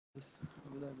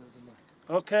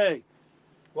Okay,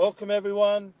 welcome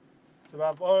everyone to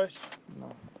Rav Arush,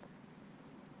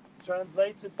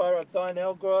 translated by Rav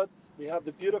Elgrod. We have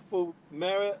the beautiful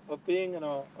merit of being in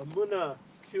our Emuna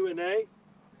Q&A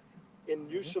in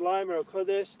Yerushalayim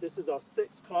Kodesh. This is our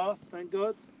sixth class, thank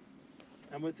God.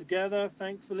 And we're together,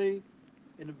 thankfully,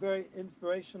 in a very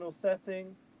inspirational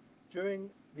setting during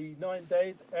the 9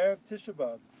 days Erev Tisha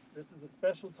B'Av. This is a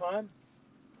special time.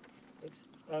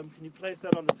 Can you place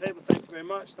that on the table? Thank you very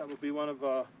much. That will be one of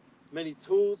our many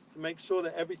tools to make sure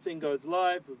that everything goes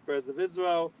live with Brez of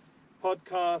Israel,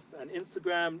 podcast, and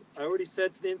Instagram. I already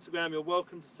said to the Instagram, you're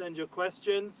welcome to send your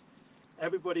questions.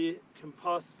 Everybody can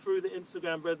pass through the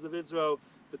Instagram, Brez of Israel,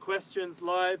 the questions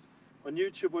live. On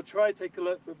YouTube, we'll try to take a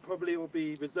look, but probably it will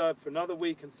be reserved for another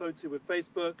week, and so too with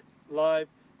Facebook live.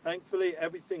 Thankfully,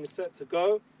 everything is set to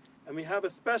go. And we have a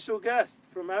special guest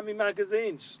from Ami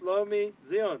Magazine, Shloime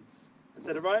Zionce. I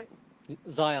said it right?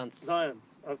 Zionce.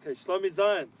 Zionce. Okay, Shloime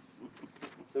Zionce.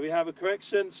 So we have a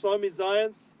correction, Shloime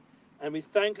Zionce. And we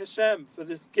thank Hashem for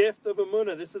this gift of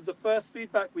Emuna. This is the first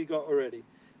feedback we got already.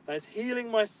 That is healing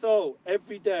my soul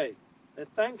every day. They're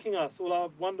thanking us, all our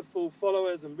wonderful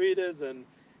followers and readers and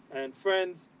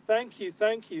friends. Thank you,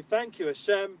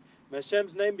 Hashem. May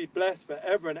Hashem's name be blessed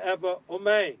forever and ever.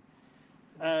 Amen.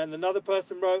 And another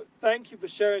person wrote, thank you for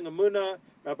sharing Emuna.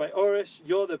 Rabbi Arush,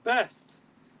 you're the best.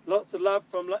 Lots of love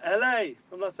from LA,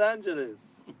 from Los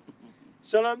Angeles.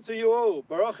 Shalom to you all.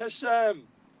 Baruch Hashem.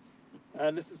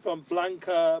 And this is from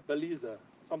Blanca Beliza.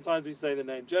 Sometimes we say the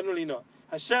name, generally not.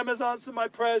 Hashem has answered my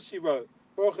prayers, she wrote.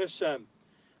 Baruch Hashem.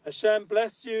 Hashem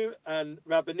bless you and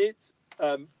Rabbanit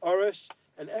Arush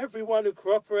and everyone who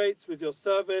cooperates with your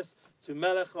service to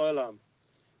Melech Olam.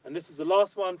 And this is the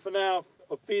last one for now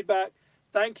of feedback.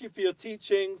 Thank you for your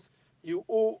teachings. You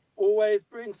all always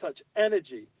bring such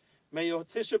energy. May your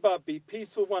Tisha B'Av be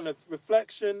peaceful one of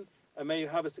reflection, and may you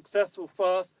have a successful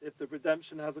fast if the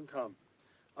redemption hasn't come.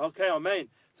 Okay, amen.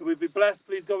 So we'd be blessed,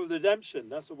 please go with redemption.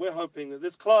 That's what we're hoping, that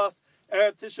this class,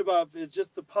 Erev Tisha B'Av, is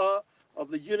just a part of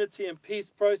the unity and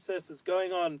peace process that's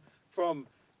going on from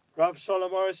Rav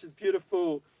Shalom Arush's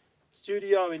beautiful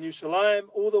studio in Yerushalayim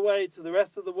all the way to the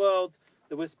rest of the world,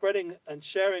 that we're spreading and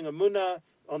sharing Emuna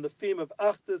on the theme of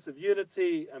Achdus, of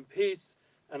unity and peace.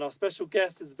 And our special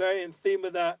guest is very in theme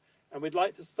with that. And we'd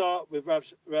like to start with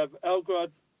Rav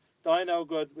Elgrod, Dayan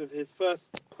Elgrod, with his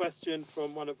first question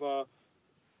from one of our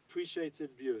appreciated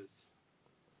viewers.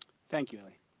 Thank you,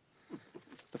 Eli.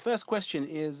 The first question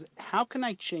is, how can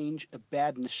I change a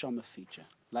bad neshama feature,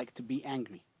 like to be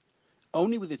angry?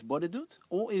 Only with התבודדות,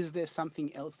 or is there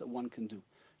something else that one can do?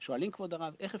 שואלים כבוד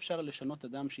הרב, איך אפשר לשנות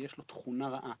אדם שיש לו תכונה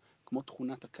רעה, כמו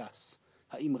תכונת הכעס?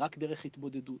 האם רק דרך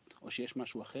התבודדות, או שיש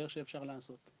משהו אחר שאפשר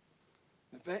לעשות?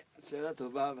 יפה, שאלה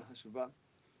טובה וחשובה,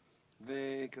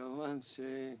 וכמובן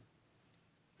שזה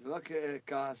לא רק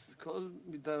כעס, כל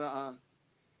מידה רעה,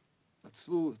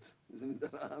 עצבות, זה מידה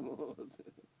רעה מאוד,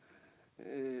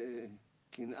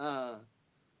 קנאה,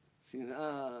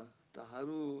 שנאה,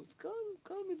 תחרות,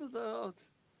 כל מידות הרעות,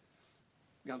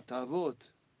 גם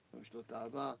תאוות, יש לו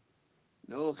תאווה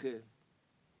לאוכל,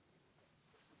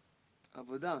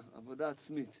 עבודה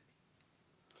עצמית.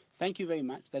 Thank you very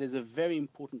much. That is a very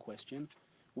important question.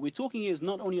 What we're talking here is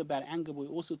not only about anger, but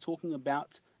we're also talking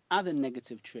about other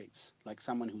negative traits, like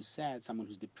someone who's sad, someone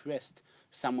who's depressed,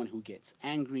 someone who gets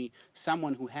angry,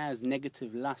 someone who has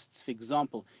negative lusts. For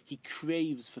example, he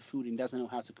craves for food and doesn't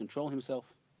know how to control himself.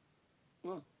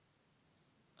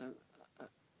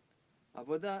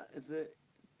 עבודה זה,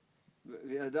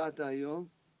 וידעת היום,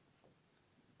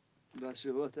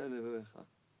 והשבות על לבבך.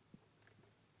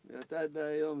 וידעת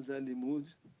היום זה הלימוד,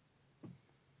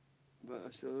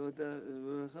 והשבות על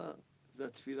לבבך זה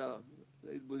התפילה,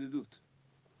 זה ההתבודדות.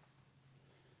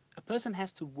 A person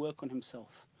has to work on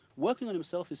himself. Working on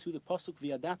himself is through the pasuk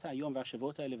v'yadata hayom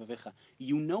v'hashavota levavecha.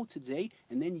 You know today,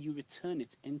 and then you return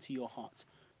it into your heart.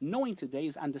 Knowing today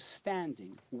is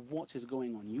understanding what is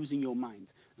going on, using your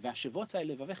mind. V'hashavota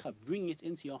levavecha, bringing it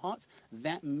into your heart.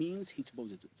 That means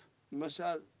hitbodedut.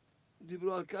 למשל,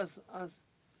 דיברו על כעס אז,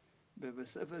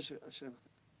 בספר שחנן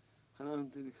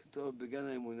אותי לכתוב בגן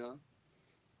האמונה,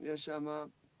 יש שם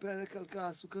פרק על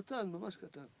כעס, הוא קטן, ממש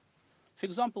קטן. For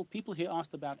example, people here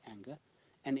asked about anger,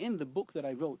 and in the book that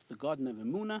I wrote, The Garden of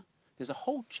Emuna, there's a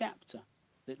whole chapter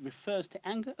that refers to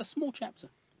anger, a small chapter.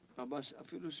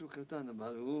 אפילו שהוא קטן,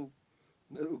 אבל הוא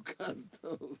מרוכז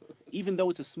טוב. Even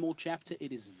though it's a small chapter,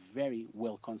 it is very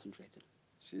well concentrated.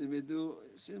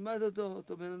 שילמד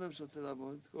אותו בן אדם שרוצה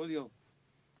לעבוד כל יום.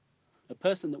 A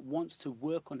person that wants to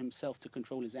work on himself to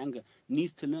control his anger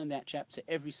needs to learn that chapter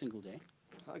every single day.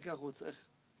 אחר כך הוא צריך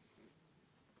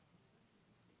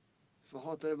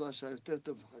לפחות רבע שעה יותר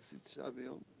טוב, חצי שעה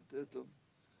ביום, יותר טוב,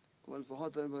 אבל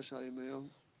לפחות רבע שעה ביום,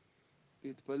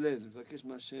 להתפלל, לבקש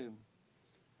מהשם,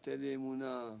 תן לי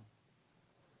אמונה,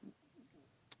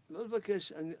 לא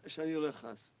לבקש שאני לא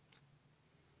אכעס,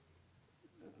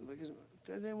 לבקש,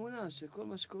 תן לי אמונה שכל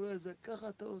מה שקורה זה ככה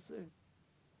אתה עושה.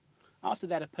 After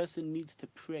that, a person needs to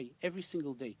pray every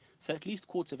single day for at least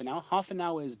quarter of an hour. Half an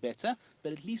hour is better,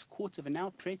 but at least quarter of an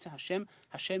hour, pray to Hashem.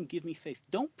 Hashem, give me faith.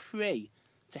 Don't pray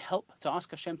to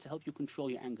ask Hashem to help you control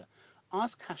your anger.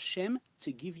 Ask Hashem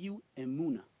to give you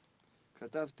emuna.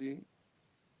 כתבתי,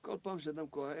 כל פעם שאדם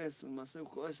כועס, למעשה הוא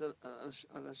כועס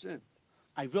על השם.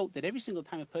 I wrote that every single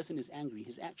time a person is angry,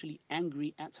 he's actually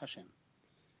angry at Hashem.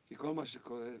 כי כל מה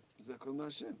שקורה, זה הכל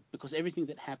מהשם. Because everything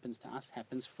that happens to us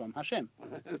happens from Hashem.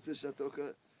 זה שאתה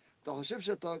אתה חושב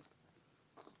שאתה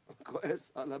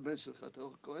כועס על הבן שלך, אתה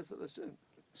כועס על השם.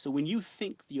 So when you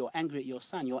think that you're angry at your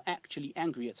son, you're actually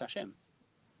angry at Hashem.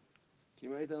 כי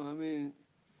אם היית מאמין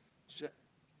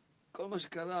שכל מה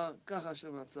שקרה, ככה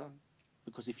השם רצה.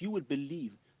 Because if you would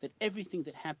believe that everything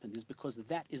that happened is because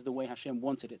that is the way Hashem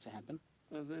wanted it to happen,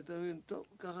 אז היית מבין, טוב,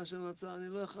 ככה השם רצה, אני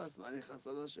לא אכעס, מה אני אכעס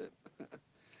על השם?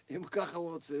 אם ככה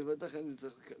הוא רוצה, בטח אני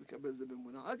צריך לקבל את זה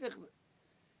באמונה. אחר כך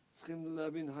צריכים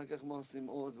להבין אחר כך מה עושים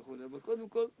עוד וכו', אבל קודם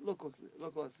כל לא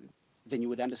כועסים. then you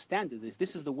would understand that if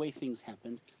this is the way things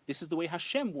happened, this is the way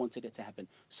Hashem wanted it to happen.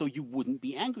 So you wouldn't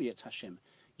be angry at Hashem.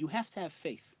 You have to have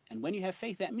faith. And when you have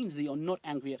faith, that means that you're not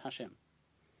angry at Hashem.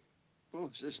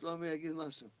 ששלומי יגיד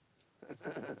משהו.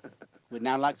 We'd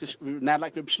now like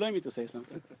Rav Shloime to say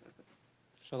something.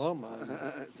 Shalom.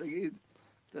 תגיד,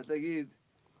 אתה תגיד,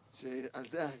 שעל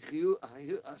זה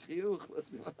החיוך,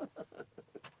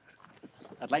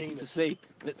 I'd like you to say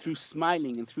that through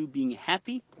smiling and through being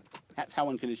happy, that's how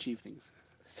one can achieve things.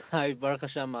 Hi, Baruch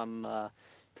Hashem, I'm a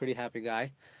pretty happy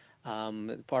guy.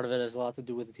 Part of it has a lot to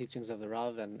do with the teachings of the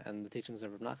Rav and the teachings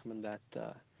of Rav Nachman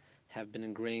that have been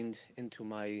ingrained into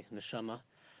my neshama.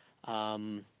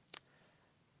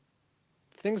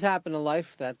 Things happen in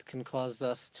life that can cause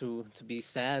us to be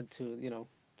sad,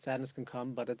 sadness can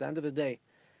come, but at the end of the day,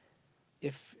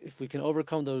 if we can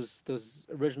overcome those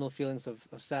original feelings of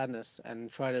sadness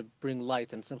and try to bring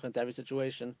light and simcha into every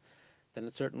situation, then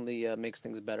it certainly makes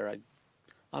things better.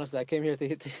 Honestly, I came here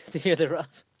to hear the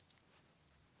Rav.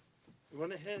 We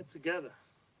want to hear it together.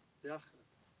 So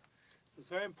it's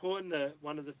very important that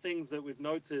one of the things that we've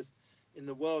noticed in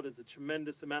the world is a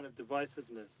tremendous amount of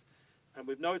divisiveness. And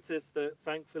we've noticed that,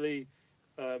 thankfully,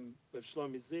 with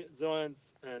Shloime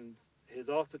Zionce and his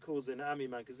articles in Ami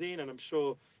magazine, and I'm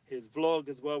sure his vlog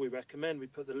as well, we recommend. We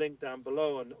put the link down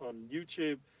below on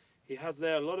YouTube. He has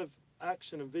there a lot of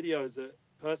action and videos that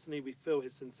personally we feel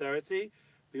his sincerity.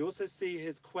 We also see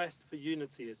his quest for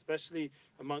unity, especially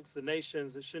amongst the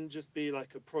nations. It shouldn't just be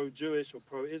like a pro-Jewish or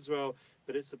pro-Israel,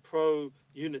 but it's a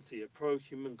pro-unity, a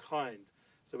pro-humankind.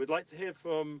 So we'd like to hear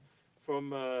from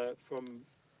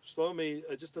Shloime,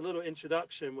 just a little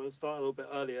introduction. We'll start a little bit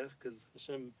earlier because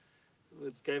Hashem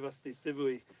gave us the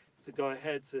sivui to go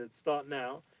ahead to start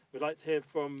now. We'd like to hear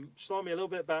from Shloime a little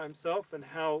bit about himself and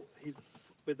how he's,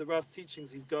 with the Rav's teachings,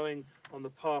 he's going on the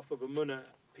path of Emuna,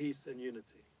 peace and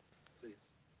unity. Please.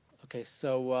 Okay,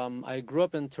 so I grew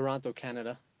up in Toronto,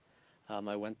 Canada.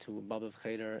 I went to Babav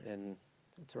Cheder in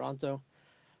Toronto.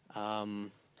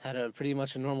 Had a pretty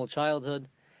much a normal childhood,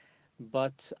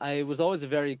 but I was always a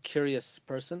very curious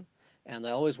person, and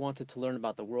I always wanted to learn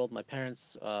about the world. My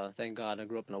parents, thank God, I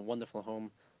grew up in a wonderful home,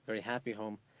 very happy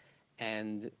home,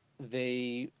 and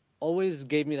they always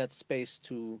gave me that space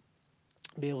to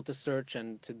be able to search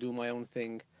and to do my own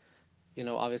thing,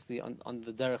 obviously on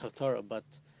the derech of Torah, but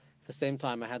at the same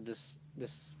time I had this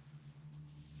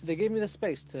they gave me the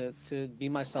space to be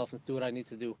myself and do what I need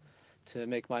to do to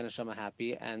make my neshama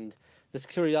happy, and this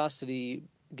curiosity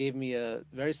gave me a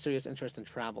very serious interest in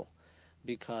travel,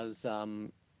 because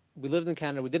we lived in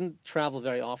Canada. We didn't travel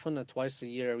very often. Twice a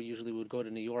year we usually would go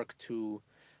to New York to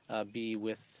be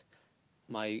with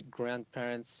my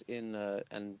grandparents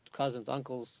and cousins,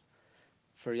 uncles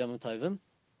for Yom Tovim.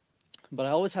 But I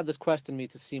always had this quest in me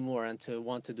to see more and to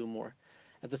want to do more.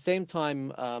 At the same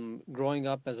time, growing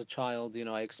up as a child,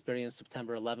 I experienced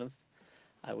September 11th.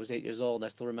 I was 8 years old. I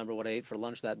still remember what I ate for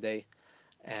lunch that day.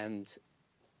 And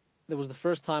it was the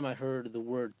first time I heard the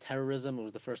word terrorism. It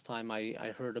was the first time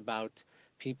I heard about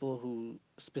people who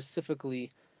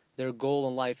specifically their goal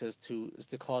in life is to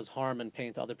cause harm and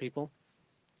pain to other people.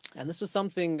 And this was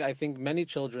something I think many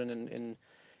children in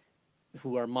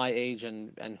who are my age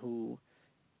and who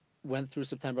went through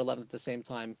September 11th at the same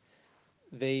time,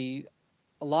 a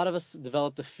lot of us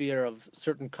developed a fear of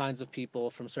certain kinds of people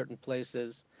from certain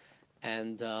places,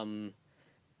 and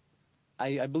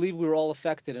I believe we were all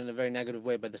affected in a very negative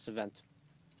way by this event.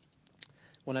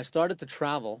 When I started to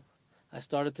travel, I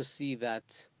started to see that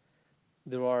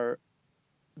there are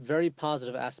very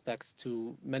positive aspects to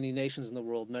many nations in the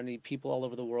world, many people all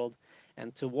over the world,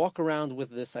 and to walk around with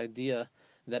this idea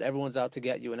that everyone's out to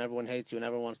get you and everyone hates you and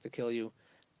everyone wants to kill you,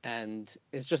 and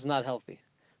it's just not healthy.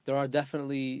 There are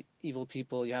definitely evil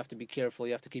people. You have to be careful.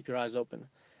 You have to keep your eyes open.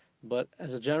 But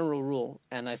as a general rule,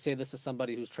 and I say this as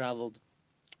somebody who's traveled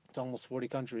to almost 40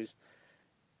 countries,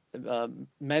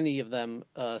 many of them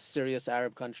serious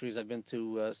Arab countries. I've been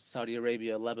to Saudi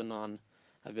Arabia, Lebanon.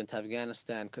 I've been to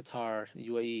Afghanistan, Qatar,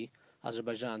 UAE,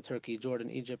 Azerbaijan, Turkey,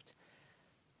 Jordan, Egypt.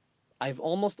 I've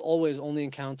almost always only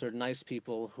encountered nice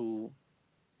people who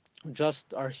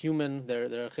just are human.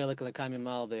 They're chelik lekayim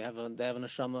imal. They have an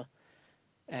neshama,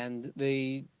 and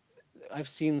I've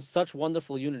seen such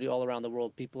wonderful unity all around the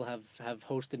world. People have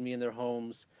hosted me in their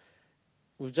homes.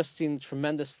 We've just seen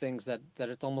tremendous things that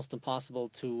it's almost impossible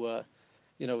to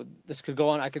this could go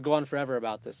on. I could go on forever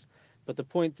about this, but the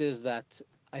point is that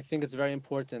I think it's very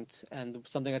important, and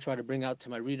something I try to bring out to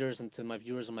my readers and to my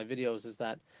viewers on my videos is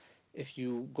that if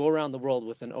you go around the world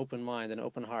with an open mind and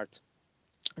open heart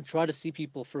and try to see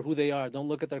people for who they are, don't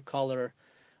look at their color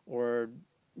or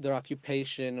their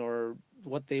occupation or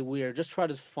what they wear. Just try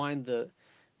to find the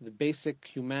basic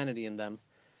humanity in them.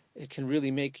 It can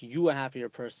really make you a happier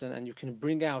person, and you can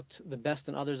bring out the best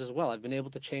in others as well. I've been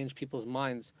able to change people's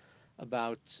minds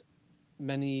about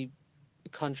many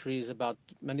countries, about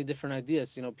many different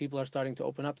ideas. People are starting to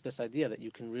open up to this idea that you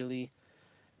can really.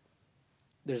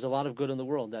 There's a lot of good in the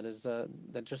world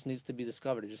that just needs to be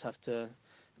discovered. You just have to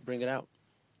bring it out.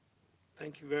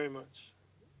 Thank you very much.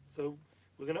 So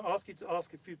we're going to ask you to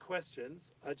ask a few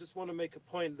questions. I just want to make a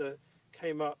point that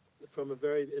came up from a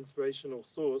very inspirational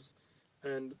source,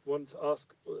 and want to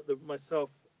ask myself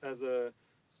as a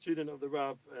student of the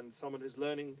Rav and someone who's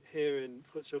learning here in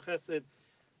Chutz Chesed.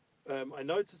 I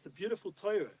noticed a beautiful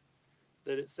Torah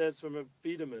that it says from a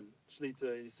Biederman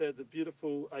Shlita. He said the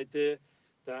beautiful idea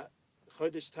that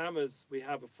Chodesh Tammuz, we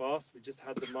have a fast. We just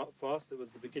had the fast. It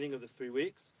was the beginning of the 3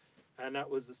 weeks. And that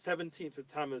was the 17th of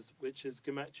Tammuz, which is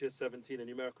Gematria 17, a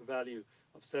numerical value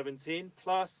of 17,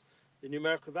 plus the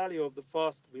numerical value of the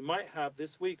fast we might have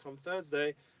this week on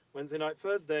Thursday, Wednesday night,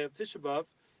 Thursday of Tisha B'Av,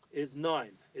 is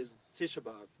 9, is Tisha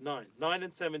B'Av, 9. 9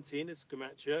 and 17 is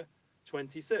Gematria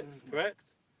 26, correct?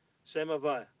 Shem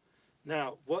Havaya.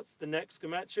 Now, what's the next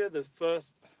Gematria? The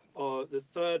first or the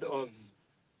third of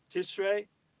Tishrei,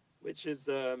 which is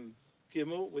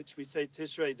Gimel, which we say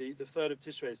Tishrei, the third of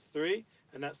Tishrei is 3,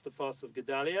 and that's the fast of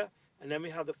Gedalia. And then we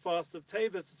have the fast of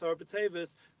Tavis, the Sarah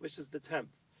B'Tavis, which is the 10th.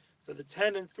 So the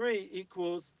 10 and 3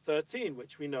 equals 13,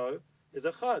 which we know is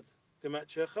Achad,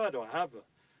 Gematria Achad, or Hava.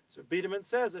 So Biederman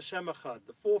says Hashem Achad.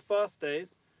 The 4 fast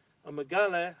days are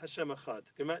Megale Hashem Achad,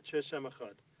 Gematria Hashem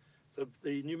Achad. So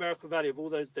the numerical value of all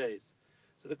those days.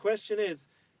 So the question is,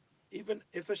 even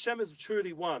if Hashem is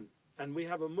truly one, and we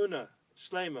have Emuna,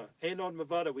 Shleima, Einod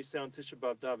Mavada, we say on Tisha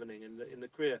B'Av davening in the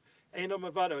Kriya, Einod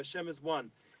Mavada, Hashem is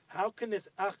one. How can this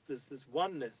achdus, this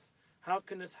oneness, how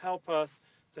can this help us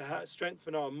to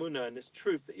strengthen our Emuna and this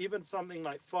truth that even something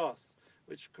like fast,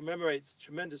 which commemorates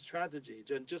tremendous tragedy,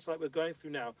 and just like we're going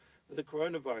through now with the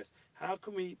coronavirus, how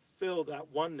can we feel that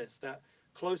oneness, that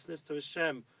closeness to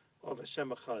Hashem of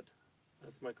Hashem Echad?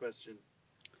 That's my question.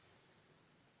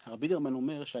 הרב בידרמן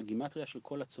אומר שהגימטריה של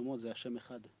כל הצומות זה השם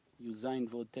אחד. י"ז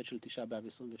ועוד ט' של תשעה באב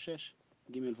 26,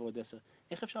 ג' ועוד 10.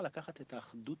 איך אפשר לקחת את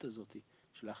האחדות הזאת,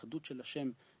 של האחדות של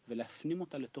השם, ולהפנים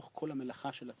אותה לתוך כל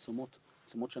המלאכה של הצומות,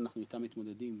 צומות שאנחנו איתם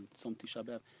מתמודדים, צום תשעה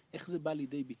באב? איך זה בא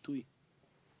לידי ביטוי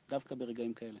דווקא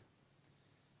ברגעים כאלה?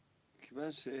 כיוון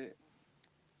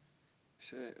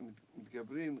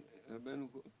שמתגברים, רבנו,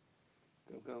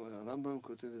 גם הרמב"ם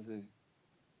כותב את זה,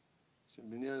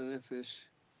 שבניין הנפש,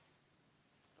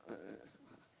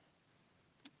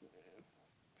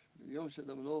 ביום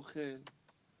שאדם לא אוכל,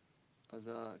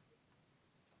 אז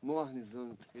המוח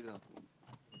ניזון תחילה.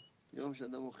 ביום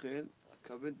שאדם אוכל,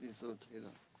 הכבד ניזון תחילה.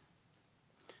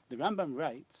 The Rambam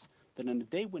writes that on a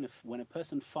day when a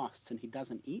person fasts and he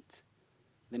doesn't eat,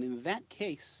 then in that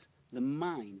case, the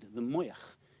mind, the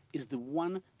moyach, is the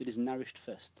one that is nourished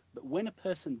first. But when a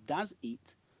person does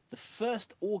eat, the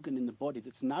first organ in the body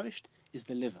that's nourished is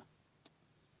the liver.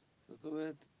 זאת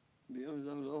אומרת, ביום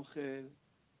שאדם לא אוכל,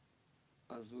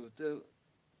 אז הוא יותר...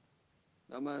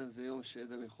 למה זה יום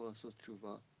שאדם יכול לעשות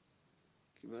תשובה?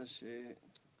 כיוון שיש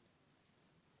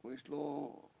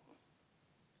לו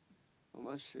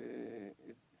ממש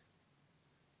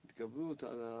התגברות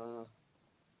על ה...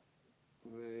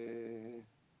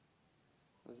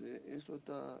 אז יש לו את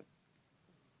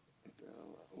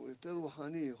הוא יותר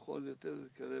רוחני, יכול יותר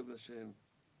לקרב לשם,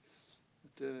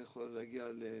 יותר יכול להגיע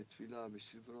לתפילה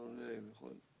בשברון לב,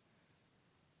 יכול...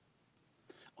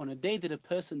 On a day that a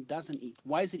person doesn't eat,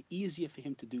 why is it easier for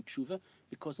him to do tshuva?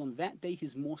 Because on that day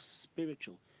he's more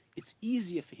spiritual. It's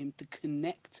easier for him to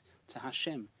connect to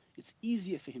Hashem. It's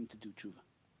easier for him to do tshuva.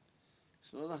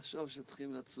 שלא לחשוב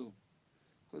שצריכים לצום.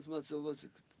 חוץ מהצורות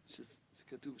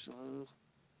שכתוב בשולחן ערוך,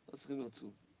 לא צריכים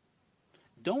לצום.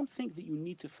 Don't think that you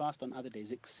need to fast on other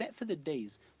days, except for the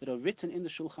days that are written in the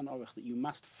Shulchan Aruch that you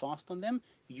must fast on them.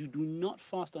 You do not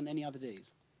fast on any other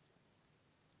days.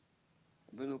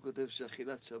 רבנו כותב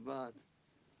שאכילת שבת,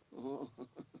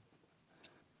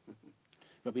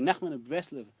 Rabbi Nachman of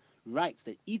Breslev writes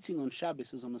that eating on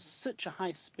Shabbos is on such a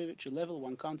high spiritual level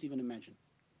one can't even imagine.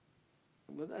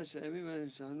 ודאי שהימים האלה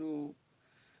שאנו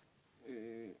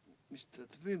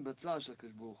משתתפים בצער של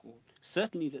הקדוש ברוך הוא,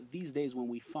 Certainly that these days when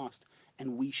we fast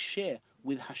and we share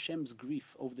with Hashem's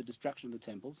grief over the destruction of the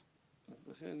temples, אז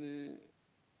לכן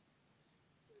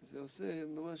זה עושה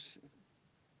ממש,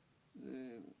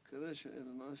 זה קרה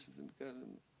שממש זה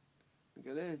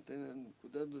מגלה את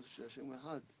הנקודה הזו שהשם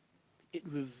אחד. it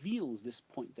reveals this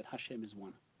point that Hashem is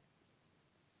one.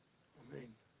 Amen.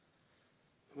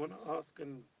 I want to ask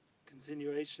in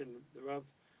continuation, the Rav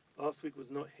last week was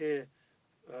not here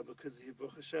because he,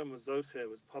 Baruch Hashem, was Zocher, it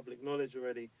was public knowledge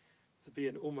already to be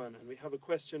in Uman. And we have a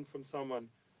question from someone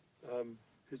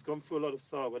who's gone through a lot of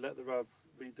Sar. We'll let the Rav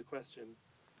read the question.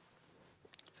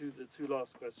 The two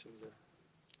last questions there.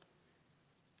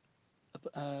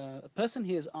 A person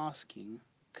here is asking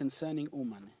concerning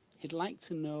Uman. He'd like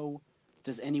to know,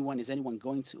 is anyone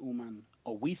going to Uman?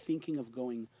 Are we thinking of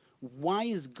going? Why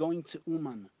is going to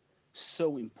Uman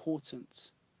so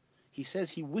important? He says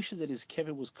he wishes that his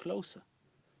kever was closer,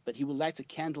 but he will light a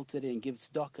candle today and give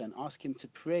tzedakah and ask him to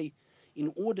pray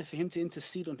in order for him to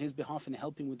intercede on his behalf and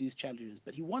help him with these challenges.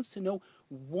 But he wants to know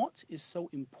what is so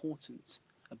important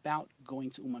about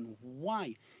going to Uman.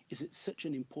 Why is it such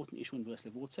an important issue in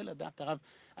Breslev? הוא רוצה לדעת הרב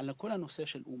על כל הנושא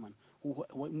של אומן.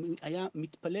 הוא היה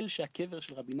מתפלל שהקבר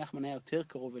של רבי נחמן היה יותר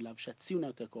קרוב אליו, שהציון היה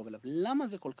יותר קרוב אליו. למה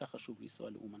זה כל כך חשוב לנסוע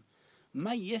לאומן?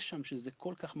 מה יש שם שזה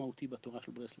כל כך מהותי בתורה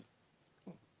של ברסלב?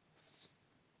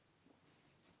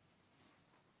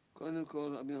 קודם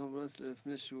כל, רבי נחמן ברסלב,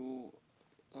 לפני שהוא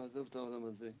עזב את העולם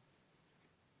הזה,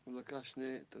 הוא לקח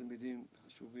שני תלמידים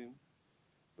חשובים,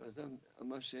 ואדם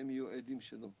אמר שהם יהיו עדים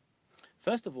שלו.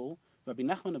 First of all, Rabbi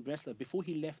Nachman of Breslev, before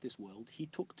he left this world, he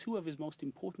took two of his most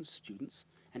important students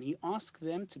and he asked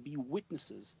them to be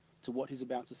witnesses to what he's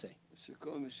about to say.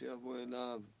 שכל מי שיבוא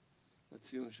אליו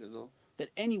לציון שלו, That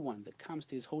anyone that comes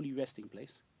to his holy resting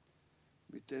place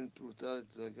ביתן פרוטה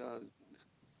לצדקה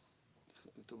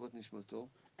לטובת נשמתו,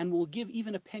 and will give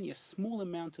even a penny, a small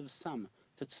amount of sum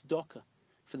to tzedakah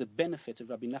for the benefit of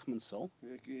Rabbi Nachman's soul.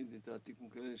 ויגיד את התיקון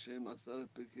כאלה שהם 10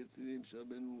 פרקי תהילים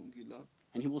שרבנו גילה,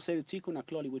 And he will say the Tikkun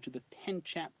HaKlali, which are the 10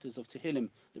 chapters of Tehillim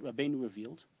that Rabbeinu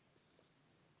revealed.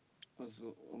 אז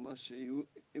הוא אמר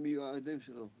שהם יהיו העדים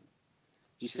שלו.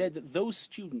 He said that those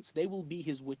students, they will be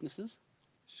his witnesses,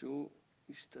 שהוא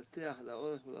ישתתח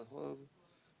לאורך ולרחוב,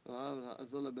 ואהב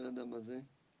לעזור לבן אדם הזה,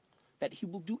 that he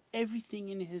will do everything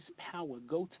in his power,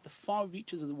 go to the far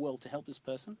reaches of the world to help this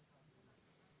person.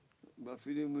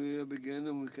 ואפילו אם הוא יהיה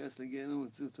בגיהנום, הוא ייכנס לגיהנום, הוא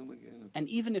יוציא אותו מגיהנום. And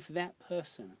even if that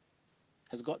person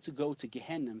has got to go to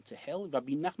Gehenna, to hell,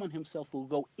 Rabbi Nachman himself will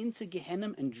go into Gehenna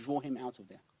and draw him out of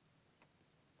there.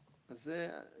 אז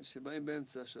זה שבאים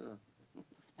באמצע השנה.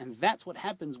 And that's what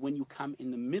happens when you come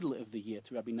in the middle of the year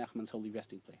to Rabbi Nachman's holy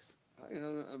resting place.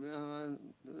 רבי נחמן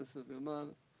ברסלב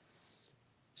אמר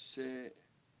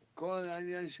שכל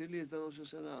העניין שלי זה ראש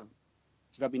השנה.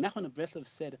 Rabbi Nachman of Breslev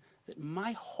said that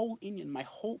my whole inyan, my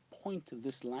whole point of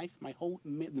this life,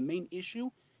 the main issue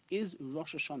is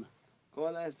Rosh Hashanah.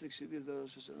 כל העסק שלי זה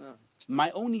ראש השנה.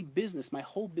 My only business, my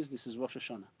whole business is Rosh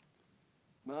Hashanah.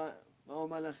 מה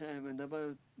אומר לכם? אין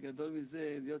דבר גדול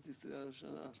מזה להיות ישראל ראש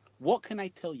השנה. What can I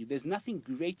tell you? There's nothing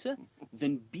greater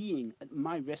than being at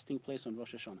my resting place on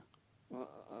Rosh Hashanah.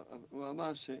 הוא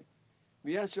אמר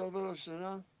שמיד שעובר ראש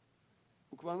השנה,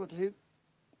 הוא כבר מתחיל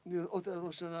לראות על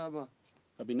ראש השנה הבא.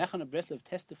 Rabbi Nachman of Breslev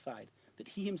testified that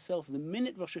he himself, the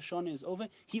minute Rosh Hashanah is over,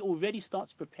 he already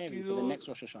starts preparing for the next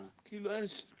Rosh Hashanah.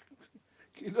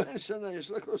 כאילו אין שנה,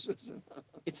 יש רק ראש השנה.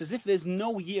 It's as if there's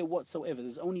no year whatsoever,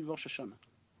 there's only Rosh Hashanah.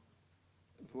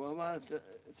 והוא אמר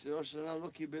שראש השנה לא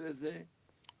קיבל את זה,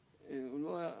 הוא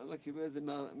לא קיבל את זה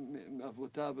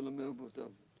מאבותיו ולא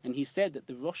מאבותיו. And he said that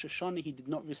the Rosh Hashanah, he did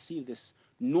not receive this,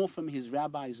 nor from his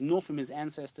rabbis, nor from his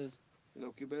ancestors, אלא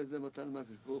הוא קיבל את זה מתן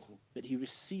מהקדוש ברוך הוא. but he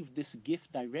received this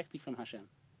gift directly from Hashem.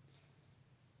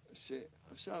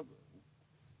 שעכשיו,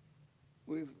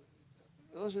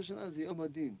 ראש השנה זה יום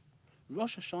הדין.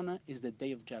 Rosh Hashanah is the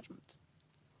day of judgment.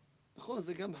 נכון,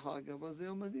 זה גם חג, אבל זה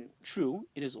יום הדין. True,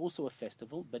 it is also a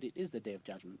festival, but it is the day of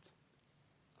judgment.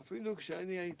 אפילו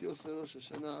כשאני הייתי עושה ראש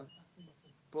השנה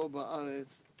פה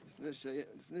בארץ,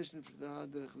 לפני שנפתחה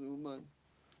הדרך לאומן,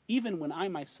 Even when I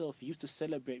myself used to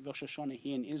celebrate Rosh Hashanah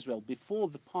here in Israel before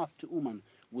the path to Uman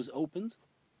was opened,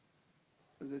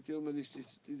 אז הייתי אומר לי,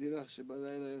 תדעי לך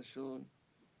שבלילה הראשון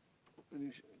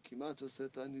אני כמעט עושה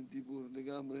תענית דיבור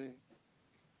לגמרי,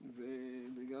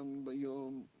 וגם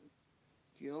ביום,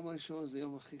 כי יום הראשון זה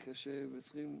יום הכי קשה,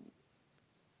 וצריכים,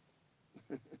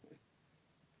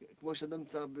 כמו שאדם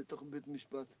נמצא בתוך בית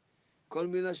משפט, כל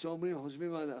מילה שאומרים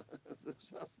חושבים עליה, אז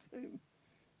עכשיו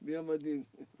ביום הדין.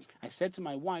 I said to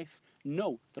my wife,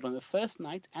 know that on the first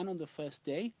night and on the first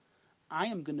day, I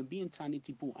am going to be in Tanit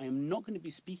Dibur. I am not going to be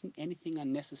speaking anything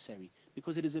unnecessary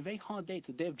because it is a very hard day. It's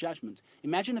a day of judgment.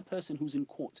 Imagine a person who's in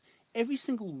court. Every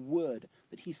single word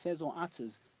that he says or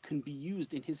utters can be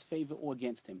used in his favor or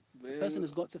against him. The person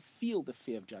has got to feel the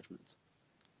fear of judgment.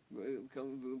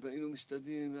 והיינו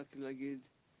משתדלים רק להגיד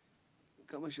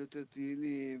כמה שיותר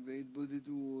תהילים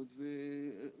והתבודדות,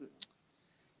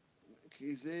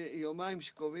 כי זה יומיים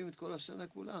שקובעים את כל השנה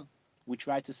כולה. We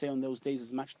try to say on those days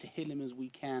as much tehillim as we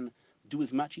can, do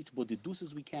as much itbodedus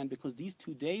as we can, because these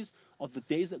 2 days are the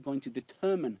days that are going to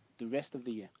determine the rest of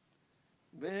the year.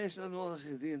 ויש לנו עורך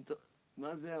דין,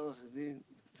 מה זה עורך דין?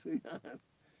 מצוין.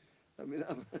 המילה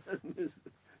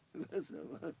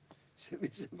בסדר, שמי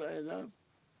שבא אליו,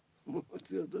 הוא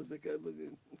מוציא אותו זכאי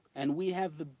בדין. And we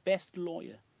have the best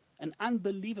lawyer, an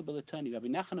unbelievable attorney. Rabbi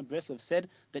Nachman of Breslov said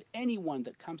that anyone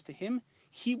that comes to him,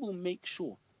 he will make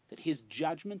sure that his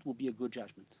judgment will be a good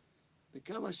judgment.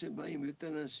 וכמה שבאים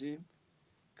יותר אנשים,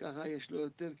 ככה יש לו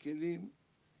יותר כלים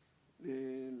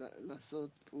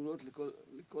לעשות פעולות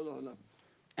לכל העולם.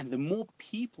 And the more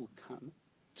people come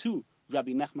to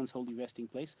Rabbi Nachman's holy resting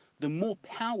place, the more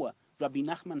power Rabbi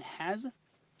Nachman has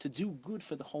to do good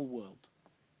for the whole world.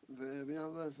 ורבי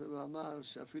נחמן אמר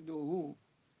שאפילו הוא,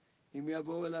 אם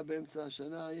יבואו אליו באמצע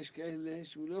השנה, יש כאלה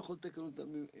שהוא לא יכול לתקן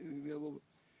אותם אם יבואו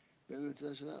באמצע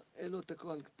השנה, אין לו את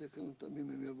הכוח לתקן אותם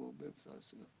אם יבואו באמצע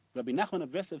השנה. Rabbi Nachman of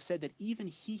Breslov said that even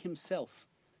he himself,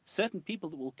 certain people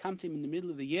that will come to him in the middle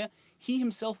of the year, he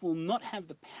himself will not have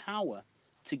the power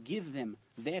to give them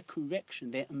their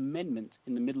correction, their amendment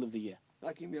in the middle of the year.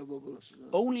 רק אם יבואו בראש השנה.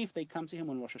 Only if they come to him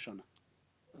on Rosh Hashanah.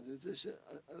 אז זה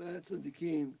שהרי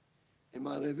הצדיקים הם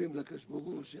ערבים לקדוש ברוך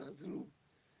הוא שיעזרו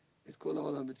את כל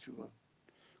העולם בתשובה.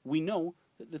 We know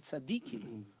that the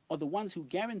tzaddikim are the ones who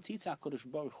guarantee to HaKadosh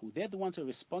Baruch Hu. They're the ones who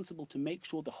are responsible to make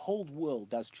sure the whole world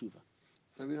does tshuva.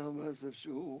 רבי נחמן ברסלב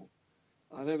שהוא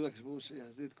ערב לקדוש ברוך הוא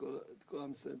שיחזיר את כל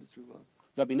עם ישראל בתשובה.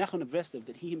 Rabbi Nachman of Breslov,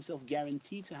 that he himself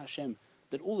guaranteed to Hashem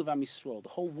that all of Am Yisrael, the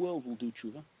whole world will do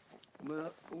tshuva.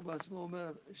 הוא בעצמו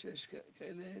אומר שיש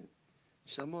כאלה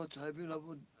נשמות שחייבים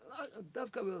לעבוד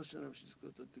דווקא בראש השנה בשביל לזכות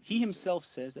את התיקון. He himself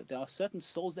says that there are certain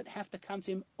souls that have to come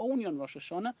to him only on Rosh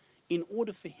Hashanah in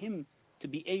order for him to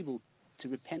be able to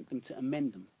repent them, to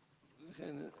amend them.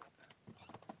 לכן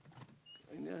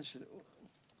העניין של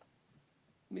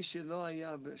מי שלא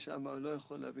היה שם לא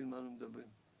יכול להבין מה אנחנו מדברים.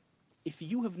 If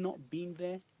you have not been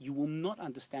there, you will not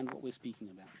understand what we're speaking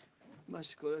about. מה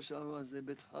שקורה שם זה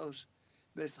בית חרוש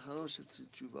של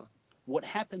תשובה. What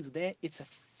happens there, it's a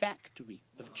factory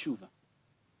of tshuva.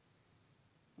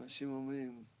 אנשים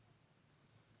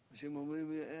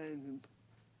אומרים אין,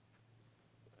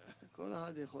 כל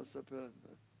אחד יכול לספר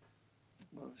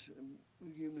מה שהם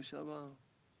מגיעים לשם.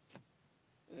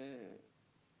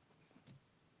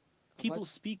 People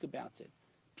speak about it.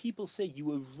 People say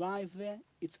you arrive there,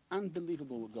 it's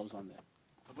unbelievable what goes on there.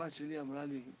 הבת שלי אמרה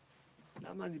לי,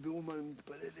 למה אני באומן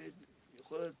מתפללת,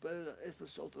 יכולה להתפלל 10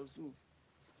 שעות רצוף?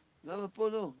 למה פה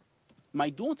לא? My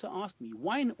daughter asked me,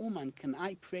 why in Oman can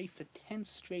I pray for 10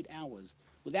 straight hours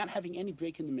without having any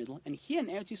break in the middle, and here in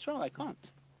Eretz Yisrael I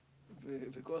can't?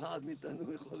 וכל אחד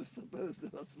מאיתנו יכול לספר את זה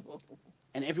לעצמו.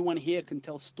 And everyone here can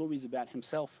tell stories about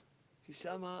himself. כי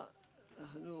שמה,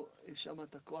 יש שמה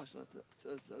את הכוח של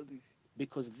הצדיק.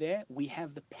 Because there we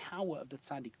have the power of the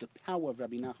tzaddik, the power of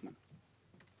Rabbi Nachman.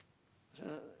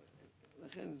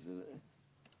 לכן זה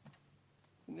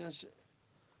עניין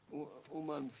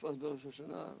שאומן בפרט בראש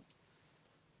השנה,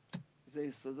 זה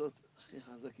יסודות הכי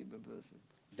חזקים בברסלב.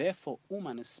 Therefore,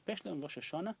 Uman, especially on Rosh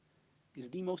Hashanah, is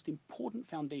the most important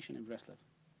foundation in Breslov.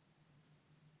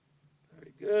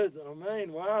 Very good.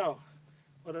 Amen. Wow.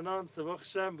 What an answer. Baruch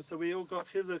Hashem. So we all got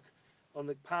chizuk on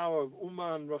the power of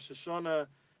Uman, Rosh Hashanah,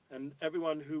 and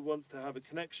everyone who wants to have a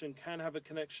connection can have a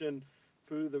connection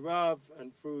through the Rav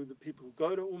and through the people who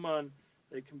go to Uman.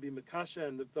 They can be Makasha,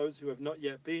 and those who have not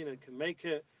yet been and can make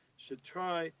it should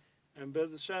try. And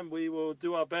Bez Hashem, we will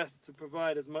do our best to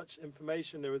provide as much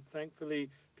information. There are thankfully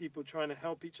people trying to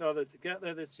help each other to get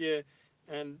there this year.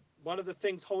 And one of the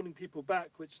things holding people back,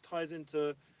 which ties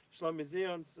into Shloime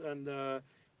Zionce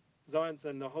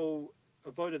and the whole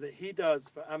avoda that he does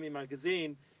for Ami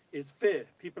magazine, is fear.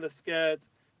 People are scared,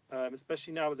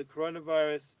 especially now with the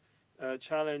coronavirus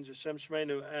challenge, Hashem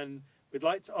Shmeinu. And we'd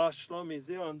like to ask Shloime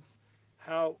Zionce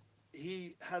how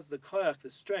he has the koyach, the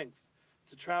strength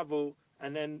to travel,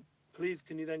 and then please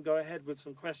can you then go ahead with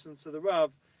some questions to the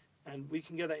Rav, and we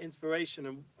can get that inspiration,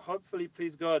 and hopefully,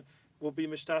 please God, we'll be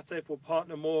mishtatef, we'll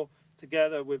partner more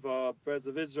together with our Brothers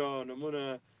of Israel and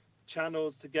Emuna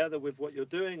channels together with what you're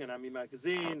doing and Ami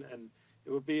Magazine, and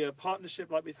it will be a partnership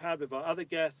like we've had with our other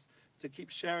guests to keep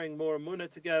sharing more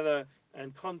Emuna together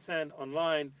and content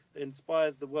online that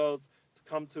inspires the world to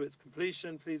come to its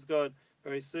completion, please God,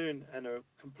 very soon, and a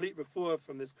complete refuah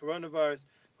from this coronavirus.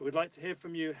 But we'd like to hear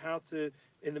from you how to,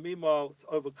 in the meanwhile, to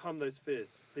overcome those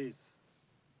fears, please.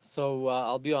 So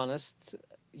I'll be honest.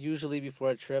 Usually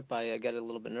before a trip, I get a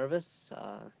little bit nervous.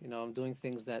 I'm doing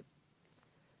things that,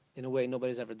 in a way,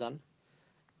 nobody's ever done.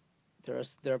 There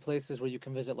are places where you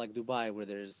can visit, like Dubai, where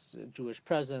there's Jewish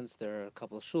presence. There are a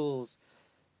couple of shuls.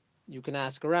 You can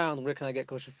ask around, where can I get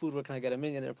kosher food? Where can I get a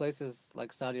minyan? There are places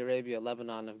like Saudi Arabia,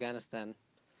 Lebanon, Afghanistan.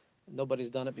 Nobody's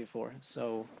done it before,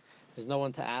 so there's no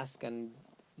one to ask, and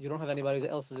you don't have anybody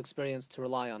else's experience to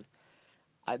rely on.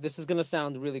 This is going to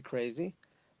sound really crazy,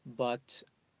 but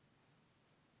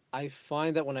I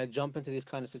find that when I jump into these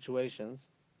kind of situations,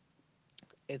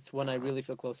 it's when I really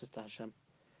feel closest to Hashem.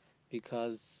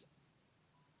 Because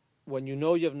when you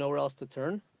know you have nowhere else to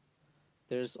turn,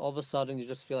 there's all of a sudden you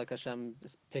just feel like Hashem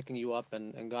is picking you up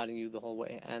and guiding you the whole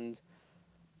way. And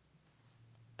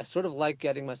I sort of like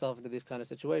getting myself into these kind of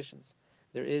situations.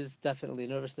 There is definitely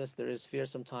nervousness. There is fear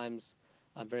sometimes.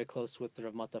 I'm very close with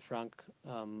Rav Mata Frank,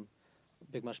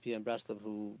 big mashpia in Breslov,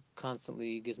 who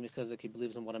constantly gives me chizuk. He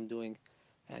believes in what I'm doing.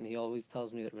 And he always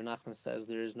tells me that Rav Nachman says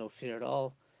there is no fear at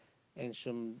all. En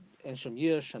Shum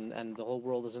Yish, and the whole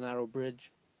world is a narrow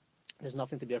bridge. There's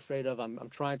nothing to be afraid of. I'm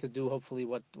trying to do, hopefully,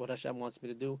 what Hashem wants me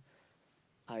to do.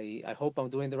 I hope I'm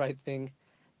doing the right thing.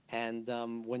 And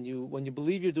when you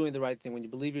believe you're doing the right thing, when you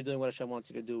believe you're doing what Hashem wants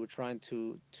you to do, we're trying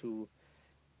to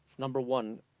number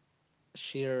one,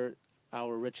 share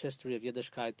our rich history of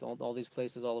Yiddishkeit, all these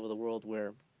places all over the world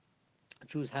where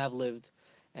Jews have lived,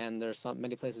 and there's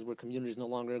many places where communities no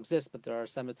longer exist, but there are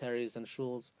cemeteries and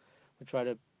shuls. We try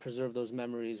to preserve those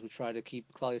memories. We try to keep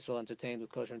Klal Yisrael entertained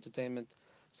with kosher entertainment,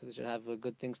 so they should have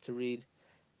good things to read.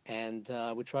 And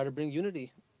we try to bring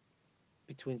unity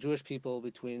between Jewish people,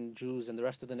 between Jews and the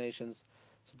rest of the nations,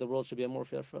 so the world should be a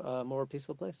more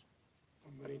peaceful place.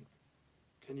 Amen.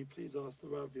 Can you please ask the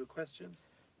Rav your questions?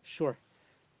 Sure.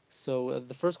 So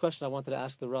the first question I wanted to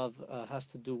ask the Rav has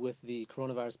to do with the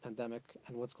coronavirus pandemic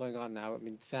and what's going on now. I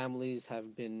mean, families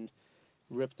have been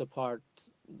ripped apart,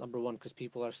 number one, because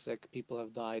people are sick, people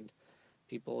have died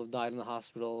in the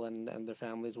hospital, and their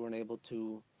families weren't able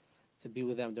to be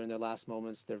with them during their last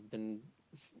moments. There have been,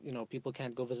 people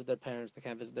can't go visit their parents, they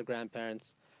can't visit their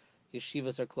grandparents.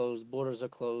 Yeshivas are closed, borders are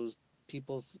closed,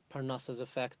 people's parnas is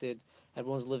affected,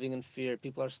 everyone's living in fear,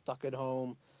 people are stuck at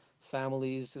home.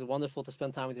 Families, it's wonderful to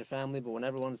spend time with your family, but when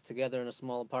everyone's together in a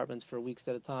small apartment for weeks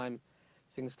at a time,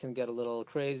 things can get a little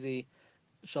crazy.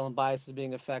 Shalom bias is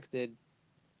being affected.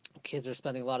 Kids are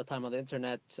spending a lot of time on the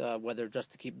internet, whether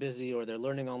just to keep busy or they're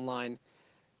learning online.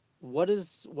 What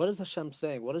is Hashem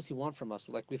saying? What does He want from us?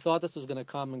 Like, we thought this was going to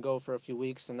come and go for a few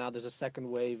weeks, and now there's a second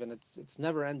wave, and it's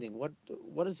never ending.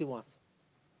 What does He want?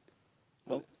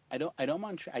 Well, I don't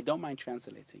mind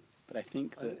translating, but I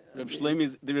think that Rav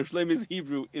Shloime's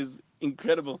Hebrew is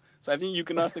incredible. So I think you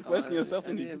can ask the question yourself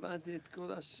in אני Hebrew. הבנתי את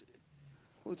כל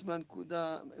חוץ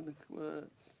מהנקודה,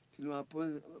 כאילו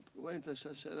הפואנטה של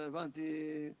השאלה,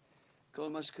 הבנתי כל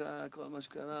מה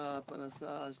שקרה,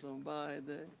 הפרנסה, שלום בית.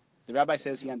 The rabbi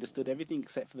says he understood everything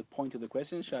except for the point of the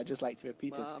question, so I'd just like to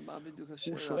repeat it. מה בדיוק הוא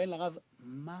השאלה? שואל הרב,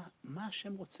 מה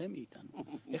השם רוצה מאיתנו?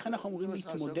 איך אנחנו אמורים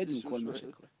להתמודד עם כל מה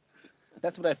שקורה?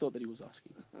 That's what I thought that he was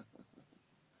asking.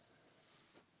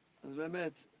 אז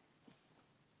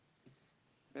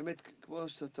באמת, כמו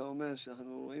שאתה אומר,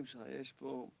 שאנחנו רואים שיש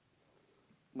פה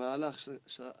מהלך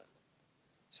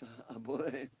שהבורא,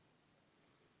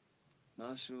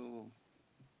 משהו,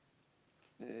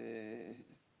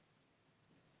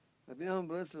 רבי נחמן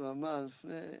ברסלב אמר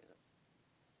לפני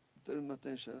יותר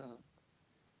מ-200 שנה,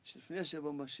 שלפני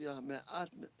שיבוא משיח מעט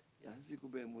יחזיקו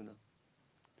באמונה.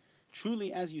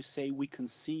 Truly, as you say, we can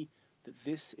see that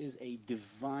this is a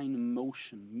divine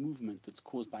movement that's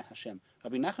caused by Hashem.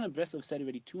 Rabbi Nachman of Breslov said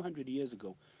already 200 years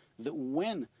ago that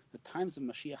when the times of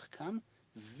Mashiach come,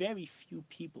 very few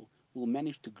people will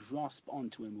manage to grasp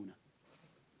onto Emuna.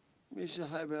 מי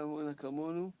שחי באמונה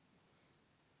כמונו,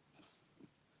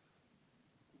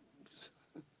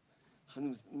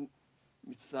 אנחנו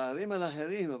מצטערים על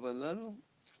האחרים, אבל לנו,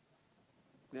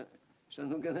 יש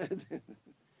לנו גן עדן.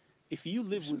 If you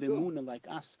live with Emuna like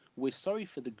us, we're sorry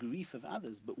for the grief of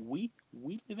others, but we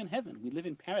live in heaven. We live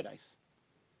in paradise.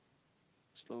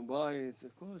 יש לנו בית,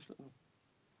 הכל יש לנו.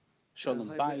 Shalom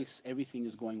Bais, everything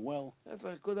is going well.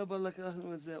 איפה, כל דבר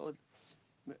לקחנו את זה עוד,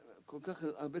 כל כך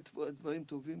הרבה דברים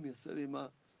טובים יצא לי,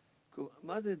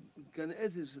 מה זה גן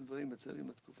עדן של דברים יצא לי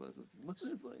בתקופה הזאת? מה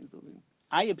זה דברים טובים?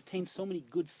 I obtained so many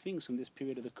good things from this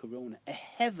period of the corona. A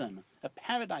heaven, a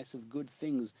paradise of good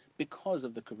things because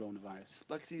of the coronavirus.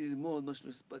 הספקתי ללמוד מה שלא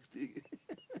הספקתי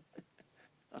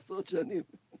עשרות שנים.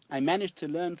 I managed to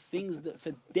learn things that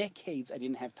for decades I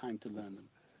didn't have time to learn them.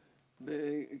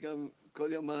 וגם כל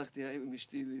יום הלכתי עם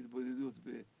אשתי להתבודדות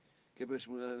בקבר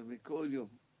שמונה, וכל יום.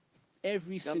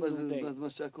 Every גם single day. בזמן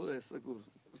שהכל היה סגור.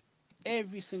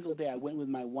 Every single day I went with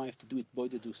my wife to do it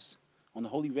bodedus on the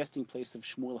holy resting place of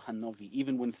Shmuel Hanovi.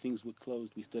 Even when things were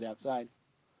closed, we stood outside.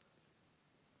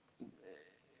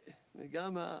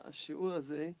 וגם השיעור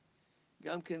הזה,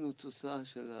 גם כן הוא תוצאה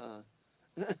של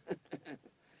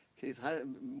כי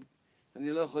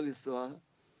אני לא יכול לנסוע,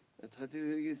 התחלתי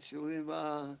להגיד שיעורים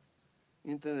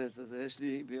באינטרנט, אז יש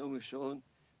לי ביום ראשון,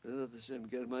 בעזרת השם,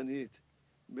 גרמנית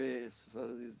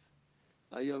בספרדית.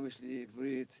 היום יש לי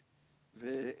עברית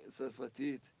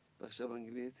וצרפתית, ועכשיו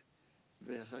אנגלית,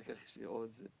 ואחר כך יש לי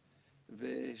עוד,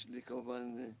 ויש לי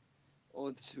כמובן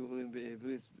עוד שיעורים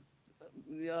בעברית,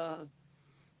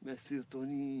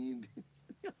 מהסרטונים,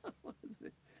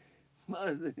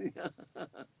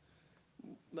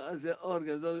 מה זה אור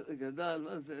גדל,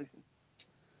 מה זה,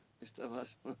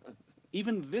 השתבש.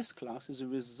 Even this class is a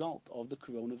result of the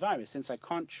coronavirus. Since I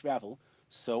can't travel,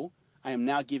 so I am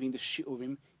now giving the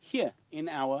shiurim here in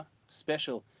our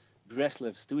special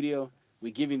Breslev studio.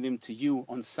 We're giving them to you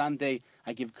on Sunday.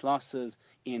 I give classes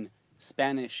in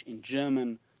Spanish, in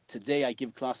German. Today I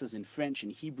give classes in French, in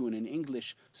Hebrew, and in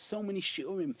English. So many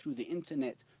shiurim through the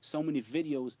internet, so many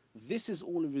videos. This is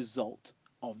all a result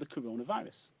of the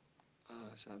coronavirus.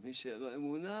 עכשיו, מי שאין לו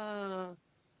אמונה,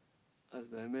 אז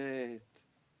באמת,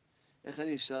 איך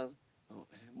אני שר?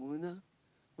 אמונה,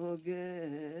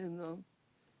 גיהנום,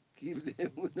 כי בלי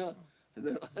אמונה,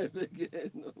 זה לא חי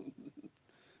בגיהנום.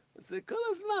 זה כל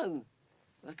הזמן.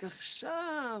 רק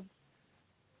עכשיו,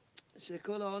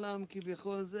 שכל העולם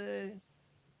כביכול זה,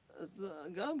 אז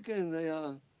גם כן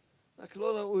היה, רק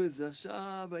לא ראו את זה.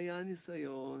 עכשיו היה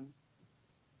ניסיון.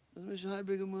 אז מי שחי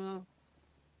בגמונה,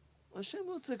 השם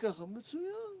רוצה ככה,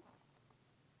 מצוין.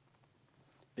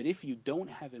 But if you don't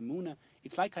have Emuna,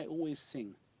 it's like I always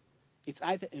sing. It's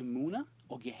either Emuna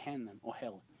or Gehenna or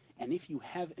hell. And if you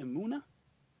have Emuna,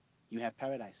 you have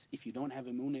paradise. If you don't have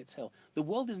Emuna, it's hell. The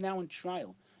world is now in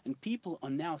trial, and people are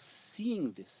now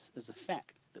seeing this as a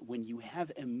fact, that when you have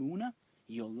Emuna,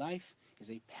 your life is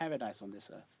a paradise on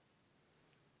this earth.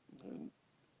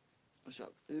 עכשיו,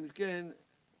 אם כן,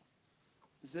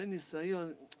 זה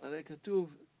ניסיון, הרי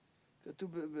כתוב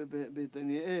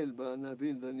בדניאל,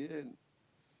 בנביא דניאל,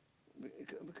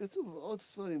 וכתוב עוד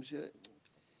ספרים,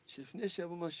 שלפני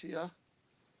שיבוא משיח,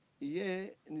 יהיה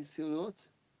ניסיונות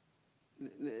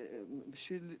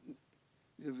בשביל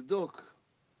לבדוק,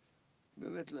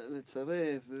 באמת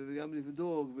לצרף וגם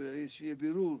לבדוק, ושיהיה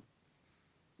בירור,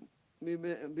 מי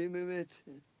באמת,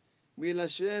 מי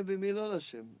לשם ומי לא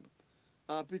לשם.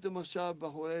 פתאום עכשיו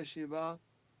בחורי ישיבה,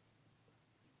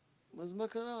 אז מה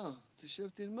קרה? תשב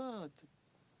תלמד.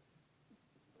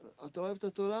 אתה אוהב את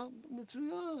התורה?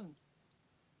 מצוין.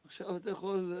 עכשיו אתה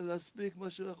יכול להספיק מה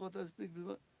שלא יכולת להספיק.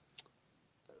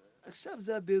 עכשיו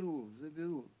זה הבירור, זה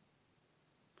בירור.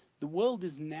 The world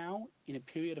is now in a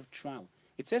period of trial.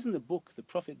 It says in the book, the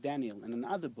prophet Daniel, and in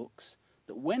other books,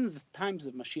 that when the times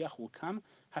of Mashiach will come,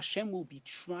 Hashem will be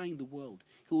trying the world.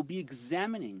 He will be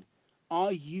examining,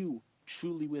 are you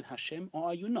truly with Hashem or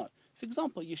are you not? For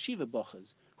example, yeshiva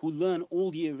bochas, who learn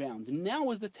all year round. Now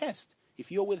is the test.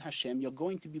 If you're with Hashem, you're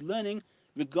going to be learning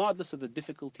regardless of the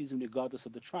difficulties and regardless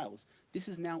of the trials. This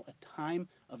is now a time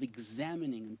of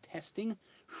examining and testing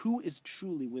who is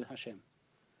truly with Hashem.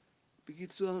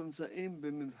 בקיצור, אנחנו נמצאים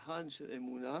במבחן של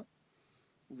אמונה,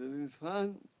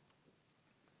 ובמבחן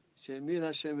של מי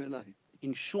להשם אליי.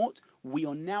 In short, we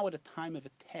are now at a time of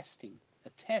a testing, a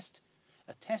test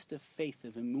of faith,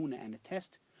 of Emuna, and a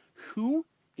test who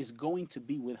is going to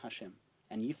be with Hashem.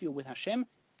 And if you're with Hashem,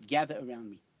 gather around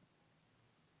me.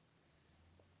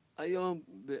 היום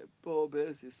פה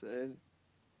בארץ ישראל,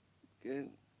 כן,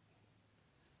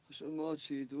 חשוב מאוד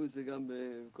שידעו את זה גם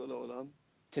בכל העולם,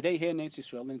 today here in Eretz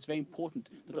Israel, and it's very important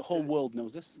that the whole world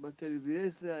knows this.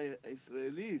 בטלוויזיה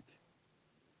הישראלית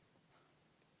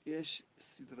יש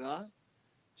סדרה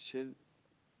של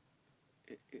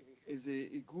איזה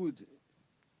איגוד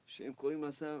שהם קוראים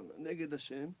מסע נגד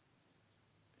השם,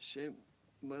 שהם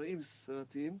מראים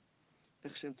סרטים,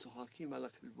 איך שהם צוחקים על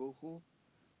הקדוש ברוך הוא,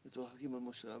 וצוחקים על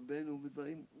משה רבנו,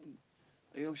 ודברים,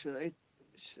 היום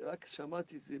שרק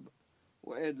שמעתי את זה,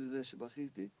 הוא עד לזה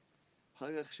שבכיתי,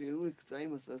 אחר כך שהראו לי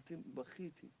קטעים מהסרטים,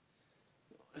 בכיתי.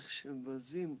 איך שהם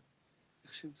מבזים,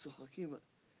 איך שהם צוחקים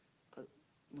על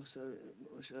משה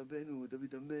רבנו,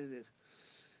 דוד המלך,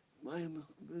 מה הם,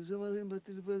 וזה מראים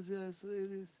בטלוויזיה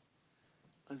הישראלית.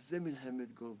 אז זה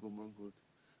מלחמת גוג ומגוג.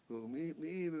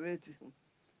 מי באמת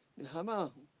מלחמה,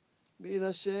 מי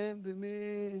להשם ומי...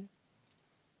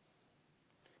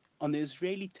 On the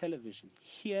Israeli television,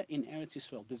 here in Eretz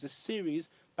Israel, there's a series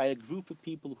by a group of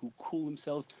people who call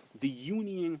themselves the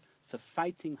Union for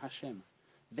Fighting Hashem.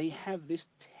 They have this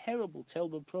terrible,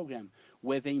 terrible program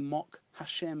where they mock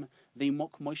Hashem, they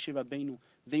mock Moshe Rabbeinu,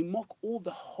 they mock all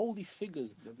the holy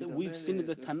figures that we've seen in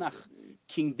the Tanakh,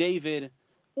 King David,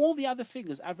 all the other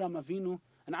figures, Avraham Avinu,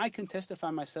 and I can testify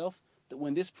myself that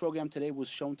when this program today was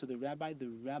shown to the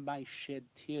rabbi shed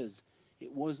tears.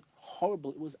 It was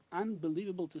horrible. It was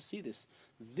unbelievable to see this.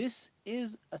 This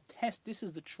is a test. This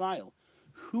is the trial.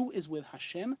 Who is with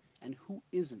Hashem and who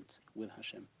isn't with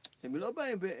Hashem? הם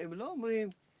לא אומרים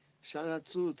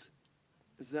שהנצרות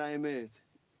זה האמת.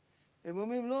 הם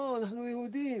אומרים, לא, אנחנו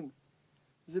יהודים.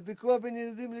 זה ויכוח בין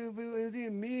יהודים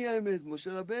ליהודים. מי האמת,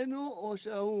 משה רבנו או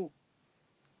שההוא?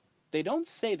 They don't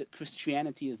say that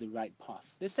Christianity is the right path.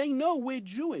 They're saying, no, we're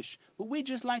Jewish, but we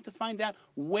just like to find out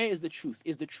where is the truth.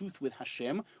 Is the truth with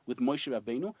Hashem, with Moshe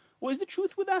Rabbeinu, or is the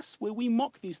truth with us, where we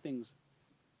mock these things?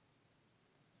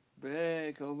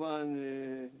 וכמובן,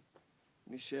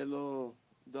 מי שלא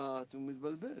דעת הוא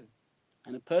מתבלבל.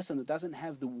 And a person that doesn't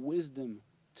have the wisdom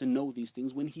to know these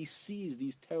things, when he sees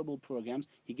these terrible programs,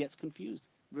 he gets confused.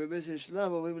 ובאיזשהו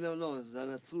שלב אומרים להם, לא, זה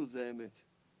הנצרות, זה האמת.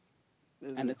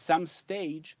 And at some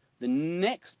stage, the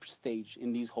next stage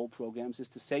in these whole programs is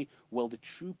to say, well, the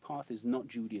true path is not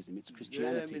Judaism, it's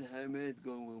Christianity. זה מלחמת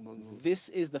גוג ומגוג. This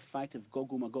is the fight of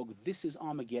Gog and Magog. This is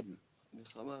Armageddon.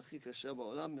 המלחמה הכי קשה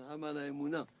בעולם, מלחמה על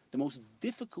האמונה. The most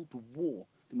difficult war,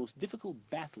 the most difficult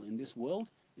battle in this world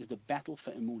is the battle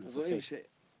for Emuna, for רואים faith.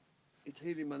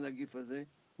 שהתחיל עם הנגיף הזה,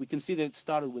 We can see that it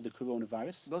started with the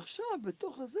coronavirus. ועכשיו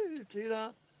בתוך הזה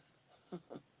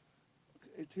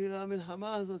התחילה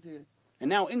המלחמה הזאת. And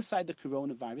now inside the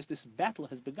coronavirus, this battle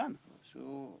has begun.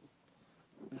 שהוא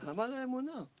מלחמה על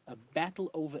האמונה. A battle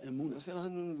over Emuna. לכן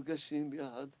אנחנו נפגשים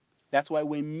ביחד. That's why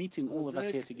we're meeting all of us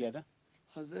here together.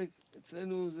 חזק,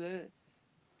 אצלנו זה,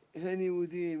 הן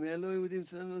יהודים, הן לא יהודים,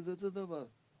 אצלנו זה אותו דבר.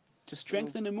 To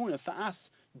strengthen Emuna, for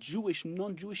us, Jewish,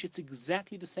 non-Jewish, it's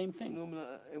exactly the same thing.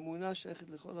 אמונה שייכת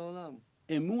לכל העולם.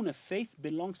 Emuna, faith,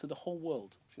 belongs to the whole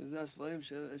world. שזה הספרים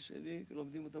שלי,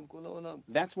 לומדים אותם כל העולם.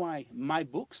 That's why my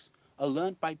books are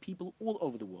learned by people all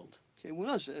over the world. כי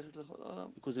אמונה שייכת לכל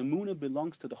העולם. Because Emuna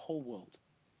belongs to the whole world.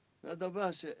 זה הדבר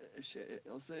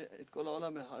שעושה את כל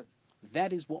העולם אחד.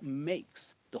 That is what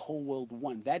makes the whole world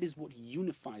one. That is what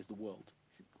unifies the world.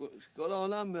 כל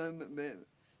העולם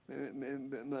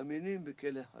מאמינים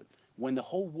בכל אחד. When the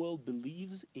whole world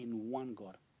believes in one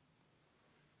God.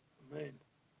 Amen.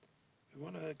 We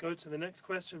want to go to the next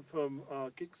question from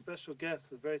our special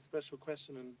guest, a very special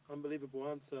question and unbelievable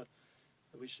answer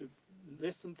that we should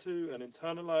listen to and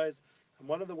internalize. And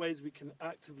one of the ways we can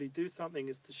actively do something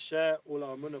is to share all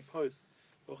our Emuna posts.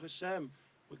 Baruch Hashem,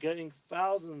 we're getting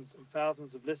thousands and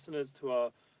thousands of listeners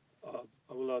to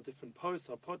all our different posts,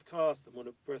 our podcast,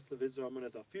 Emuna Breslov Israel, Emuna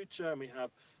is our future, and we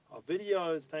have our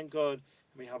videos, thank God,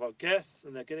 and we have our guests,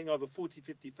 and they're getting over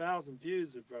 50,000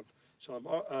 views. Rav Shalom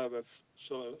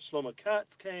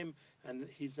Arush came, and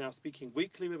he's now speaking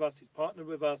weekly with us. He's partnered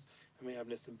with us, and we have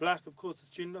Nissim Black, of course, a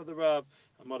student of the Rav,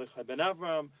 and Mordechai Ben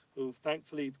Avram, who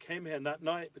thankfully came here that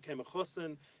night, became a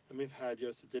chosin, and we've had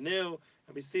Yosef Daniel,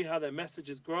 and we see how their message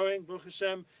is growing, Baruch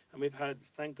Hashem, and we've had,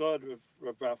 thank God,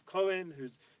 Rav Cohen, who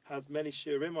has many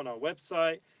shiurim on our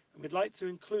website, and we'd like to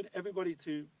include everybody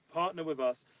to partner with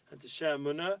us and to share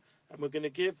Emuna, and we're going to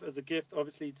give as a gift,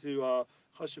 obviously, to our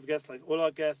chashuv guests, like all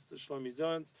our guests, to Shloime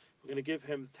Zionce. We're going to give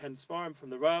him 10 svarim from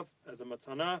the Rav as a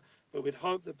matana, but we'd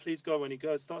hope that please God, when he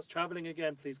starts traveling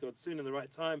again, please God, soon in the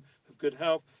right time, with good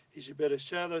health, he should be able to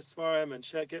share those svarim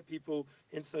and get people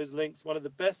into those links. One of the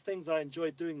best things I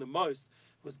enjoyed doing the most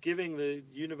was giving the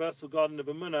Universal Garden of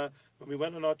Emuna when we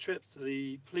went on our trips to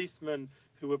the policemen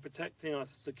who were protecting our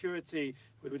security.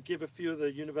 We would give a few of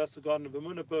the Universal Garden of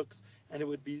Emuna books, and it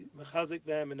would be mechazik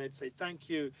them, and they'd say thank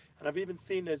you. And I've even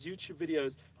seen there's YouTube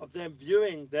videos of them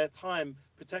viewing their time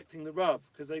protecting the Rav,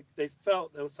 because they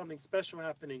felt there was something special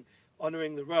happening,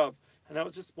 honoring the Rav. And that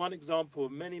was just one example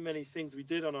of many, many things we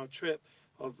did on our trip.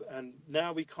 And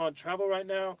now we can't travel right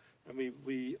now, and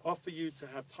we offer you to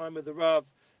have time with the Rav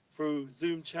through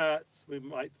Zoom chats. We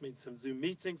might meet some Zoom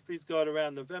meetings, please God,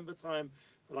 around November time,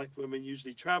 like when we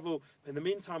usually travel. In the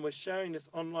meantime, we're sharing this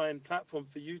online platform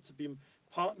for you to be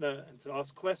partner and to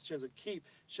ask questions and keep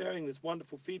sharing this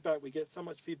wonderful feedback. We get so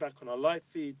much feedback on our live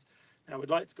feeds. Now we'd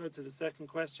like to go to the second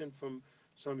question from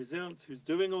Shloime Zionce, who's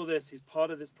doing all this. He's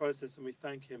part of this process, and we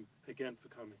thank him again for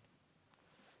coming.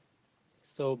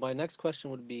 So my next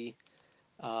question would be,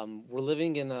 we're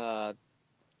living in an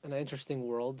interesting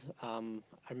world. I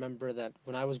remember that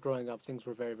when I was growing up, things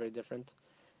were very, very different.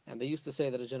 And they used to say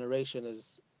that a generation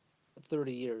is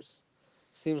 30 years.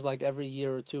 Seems like every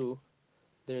year or two,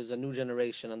 there's a new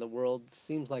generation, and the world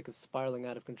seems like it's spiraling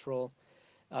out of control.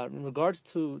 In regards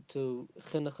to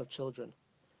chinuch of children,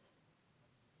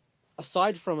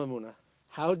 aside from Emuna,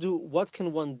 what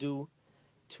can one do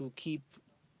to keep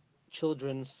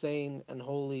children sane and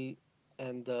holy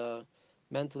and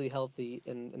mentally healthy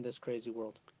in this crazy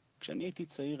world? כשאני הייתי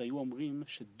צעיר היו אומרים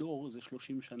שדור זה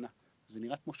 30 שנה. זה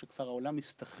נראה כמו שכבר העולם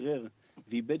מסתחרר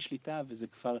ואיבד שליטה, וזה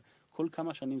כבר כל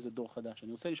כמה שנים זה דור חדש.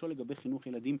 אני רוצה לשאול לגבי חינוך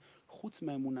ילדים, חוץ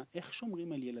מהאמונה, איך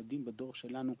שומרים על ילדים בדור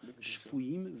שלנו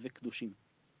שפויים וקדושים?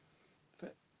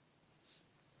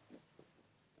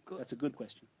 That's a good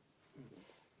question.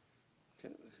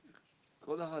 כן,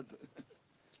 כל אחד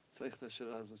צריך את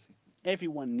השאלה הזאת.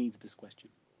 Everyone needs this question.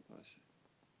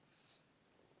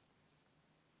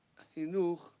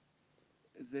 חינוך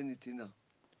זה נתינה.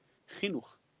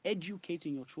 חינוך,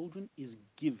 educating your children is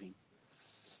giving.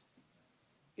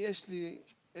 יש לי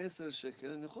 10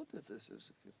 שקל, אני יכול לתת 10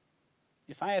 שקל.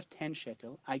 If I have 10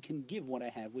 shekel, I can give what I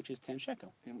have, which is 10 shekel.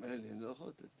 אם אין לי, אני לא יכול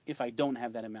לתת. If I don't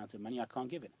have that amount of money, I can't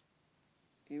give it.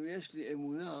 אם יש לי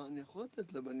אמונה, אני יכול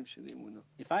לתת לבנים שלי אמונה.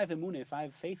 If I have emuna, if I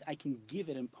have faith, I can give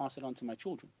it and pass it on to my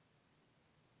children.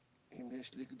 אם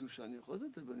יש לי קדושה, אני יכול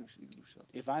לתת לבנים שלי קדושה.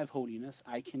 If I have holiness,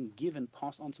 I can give and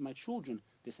pass on to my children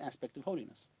this aspect of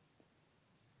holiness.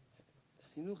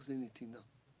 חינוך זה נתינה.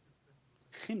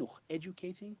 Chinuch,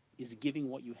 educating, is giving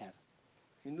what you have.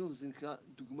 חינוך זה נקרא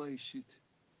דוגמה אישית.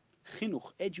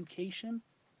 Chinuch, education,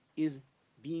 is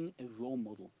being a role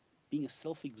model, being a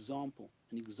self-example,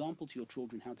 an example to your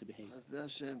children how to behave. אז זה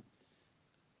השם.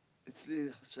 אצלי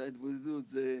שההתבודדות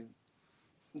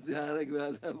זה הרג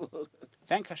והלעבור.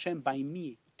 Thank Hashem, by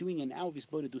me doing an Alvis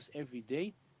Bodedus every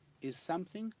day is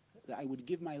something that I would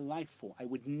give my life for. I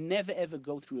would never ever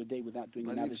go through a day without doing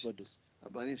an Alvis Bodedus.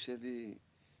 הבנים שלי,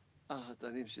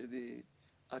 החתנים שלי,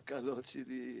 הכלות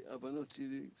שלי, הבנות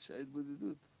שלי,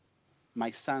 שההתבודדות.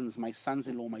 My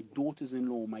sons-in-law, my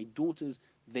daughters-in-law, my daughters,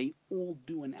 they all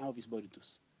do an Alvis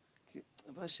Bodedus.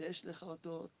 אבל שיש לך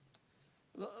אותו,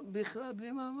 בכלל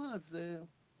בלי מאמץ, זה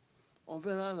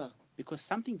עובר הלאה. Because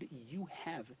something that you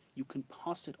have, you can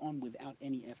pass it on without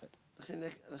any effort.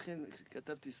 לכן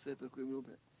כתבתי ספר, קוראים לו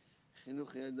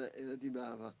חינוך ילדים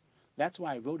באהבה. That's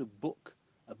why I wrote a book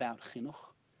about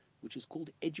chinuch, which is called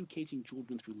Educating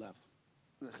Children Through Love.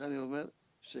 לך אני אומר,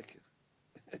 שקר.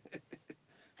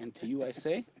 And to you I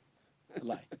say, a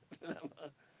lie. למה?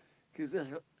 כי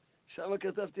שם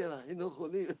כתבתי על החינוך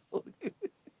עולים.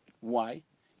 Why?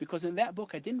 Because in that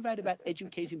book I didn't write about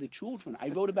educating the children, I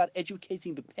wrote about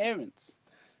educating the parents.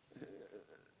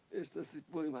 יש את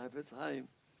הסיפור עם החפץ חיים,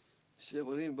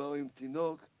 שהורים באו עם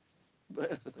תינוק,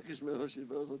 תקיש מראש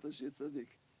יברך אותו שיהיה צדיק.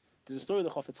 There's a story of the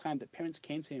Chofetz Chaim that parents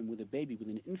came to him with a baby, with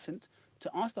an infant,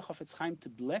 to ask the Chofetz Chaim to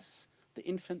bless the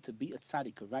infant to be a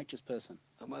tzaddik, a righteous person.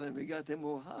 אמר להם, הגעתם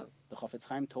מאוחר. The Chofetz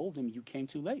Chaim told him, you came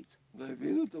too late. לא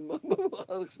הבינו אותו, מה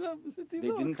מאוחר עכשיו? זה They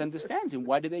תינוק. didn't understand him.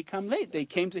 Why did they come late? They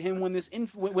came to him when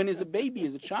when is a baby,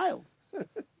 is a child.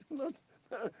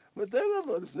 מתי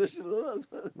לבוא? לפני שלא נולד.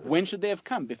 When should they have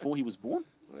come? Before he was born?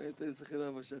 הייתם צריכים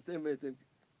לבוא, שאתם הייתם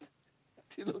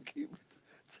תינוקים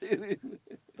צעירים.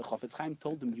 The Chofetz Chaim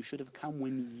told them, you should have come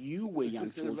when you were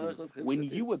young children, when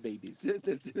you were babies,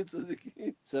 שאתם תהיו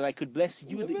צדיקים. so that I could bless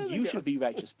you, that you should be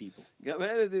righteous people. גם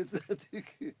אלה תהיו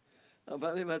צדיקים.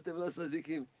 אבל אם אתם לא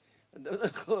צדיקים, אתם לא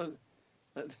יכול.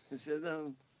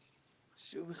 שאדם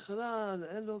שהוא בכלל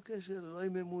אין לו קשר, לא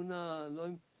עם אמונה, לא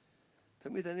עם...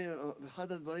 תמיד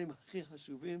אחד הדברים הכי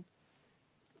חשובים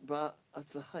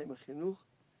בהצלחה עם החינוך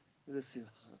זה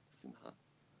שמחה.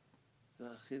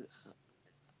 זה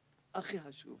הכי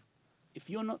חשוב. If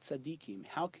you're not tzaddikim,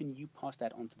 how can you pass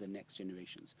that on to the next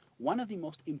generations? One of the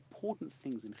most important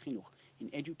things in chinuch in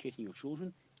educating your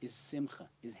children is simcha,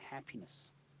 is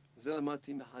happiness. זה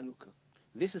למדתי מחנוכה.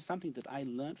 This is something that I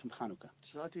learned from Hanukkah.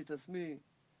 שאלתי את עצמי,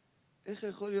 איך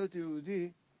יכול להיות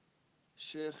יהודי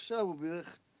שעכשיו הוא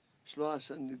בירך שלו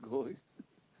עשן לגוי,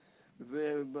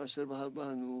 ובאשר בהר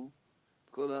בנו,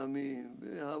 כל העמים,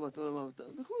 ואהבת עולם אהבתה,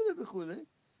 וכולי וכולי.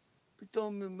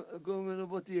 פתאום הגוי אומר לו,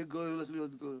 בוא תהיה גוי, הולך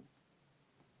להיות גוי.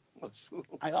 משהו.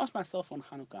 I asked myself on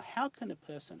Hanukkah, how can a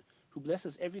person who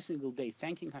blesses every single day,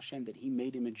 thanking Hashem that he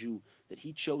made him a Jew, that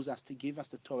he chose us to give us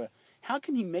the Torah, how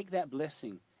can he make that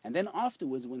blessing? And then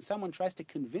afterwards, when someone tries to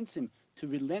convince him to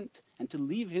relent and to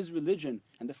leave his religion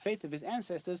and the faith of his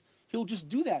ancestors, he'll just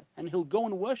do that and he'll go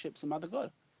and worship some other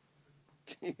God.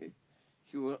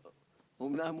 כי הוא,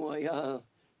 אומנם הוא היה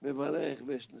מברך,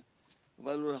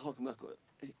 אבל הוא רחוק מהכל.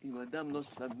 אם אדם לא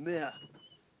שמח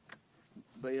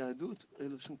ביהדות,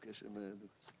 אין לו שום קשר עם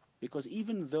היהדות. Because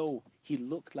even though he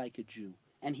looked like a Jew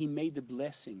and he made the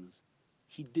blessings,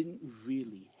 he didn't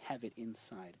really have it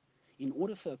inside. In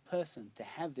order for a person to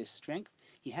have this strength,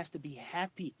 he has to be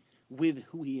happy with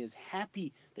who he is,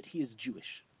 happy that he is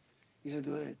Jewish. ילד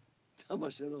אוהד, אבא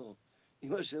שלו,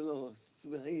 אמא שלו,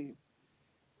 שמחים.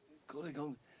 כל רגע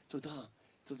אומר, תודה,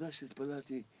 תודה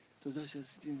שהתפללתי, תודה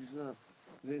שעשיתי נפלא,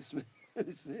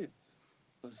 ושמחים.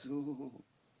 אז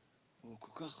הוא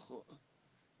כל כך, הוא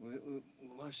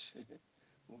ממש,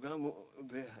 הוא גם,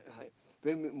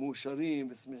 והם מאושרים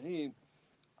ושמחים,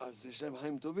 אז יש להם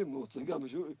חיים טובים, הוא רוצה גם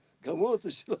הוא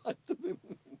רוצה שיהיו חיים טובים.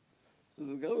 אז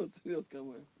הוא גם רוצה להיות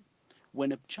כמוהם.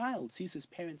 When a child sees his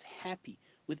parents happy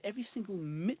with every single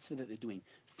mitzvah that they're doing,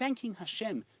 thanking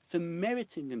Hashem for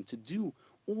meriting them to do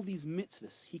all these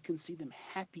mitzvahs, he can see them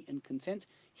happy and content.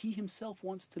 He himself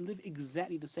wants to live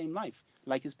exactly the same life,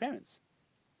 like his parents.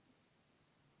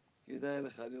 כדאי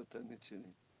לך להיות תלמיד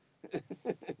שלי.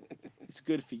 It's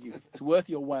good for you. It's worth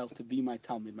your while to be my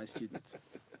Talmud, my student.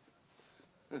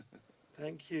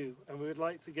 Thank you. And we would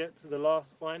like to get to the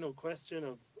last final question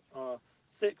of our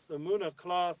sixth Emuna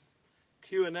class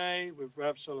Q&A with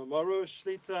Rav Shalom Arush,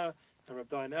 Shlita, and Rav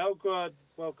Dayan Elgrod.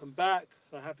 Welcome back.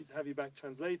 So happy to have you back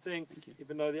translating,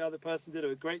 even though the other person did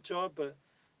a great job, but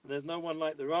there's no one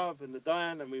like the Rav and the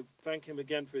Dayan, and we thank him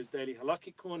again for his daily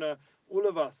halakhic corner. All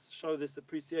of us show this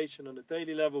appreciation on a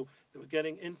daily level, that we're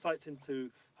getting insights into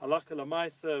halakha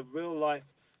lamaisa, real life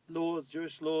laws,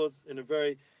 Jewish laws, in a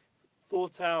very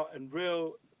thought out and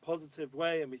real positive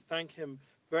way, and we thank him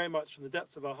very much from the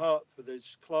depths of our heart for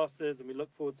these classes, and we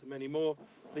look forward to many more.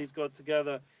 Please God,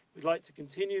 together we'd like to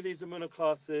continue these Emuna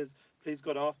classes. Please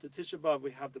God, after Tisha B'Av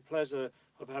we have the pleasure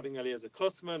of having Eliezer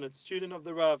Kosman, a student of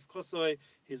the Rav Kosoy.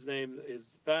 His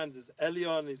band is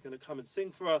Elion. He's going to come and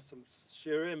sing for us some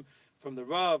shirim from the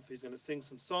Rav. He's going to sing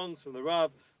some songs from the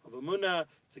Rav of Emuna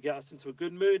to get us into a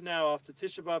good mood now after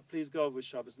Tisha B'Av. Please God, with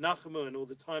Shabbos Nachamu and all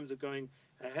the times are going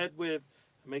ahead with,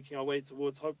 making our way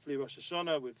towards hopefully Rosh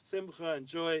Hashanah with simcha and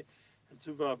joy and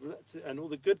Tuvav and all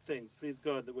the good things, please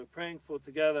God, that we're praying for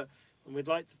together. And we'd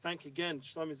like to thank again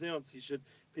Shloime Zionce.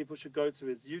 People should go to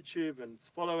his YouTube and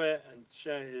follow it and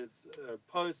share his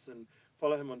posts and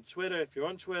follow him on Twitter if you're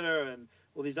on Twitter and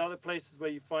all these other places where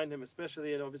you find him,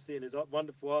 especially and obviously in his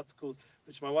wonderful articles,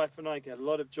 which my wife and I get a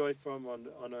lot of joy from on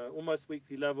an almost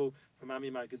weekly level from Ami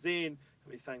Magazine.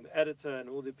 And we thank the editor and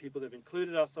all the people that have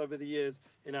included us over the years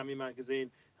in Ami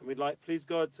Magazine. And we'd like, please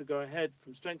God, to go ahead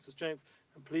from strength to strength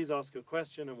and please ask your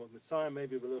question and what Messiah,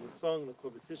 maybe with a little song, the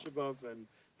Korban Tisha B'Av, and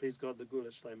please God, the Gula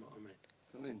Shleima. Amen.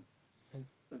 אמן.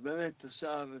 אז באמת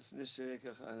עכשיו, לפני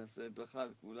שככה נעשה ברכה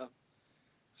לכולם,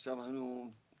 עכשיו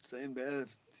אנחנו נמצאים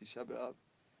בערב תשעה באב,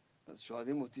 אז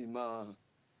שואלים אותי מה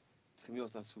צריכים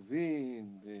להיות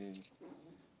עצובים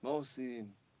ומה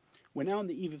עושים. We're now on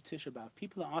the eve of Tisha B'Av.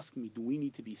 People are asking me, do we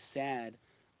need to be sad?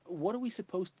 What are we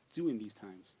supposed to do in these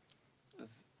times?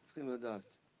 אז צריכים לדעת,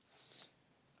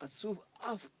 עצוב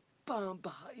אף פעם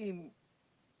בחיים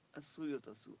אסור להיות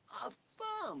עצוב, אף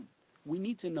פעם. We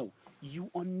need to know, you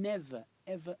are never,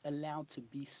 ever allowed to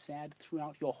be sad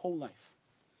throughout your whole life.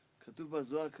 כתוב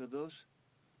בזוהר הקדוש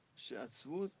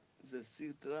שעצבות זה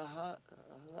סטרה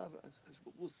הרע, הקדוש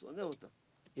ברוך הוא שונא אותה.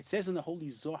 It says in the Holy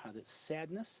Zohar that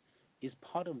sadness is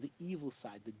part of the evil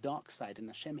side, the dark side, and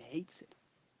Hashem hates it.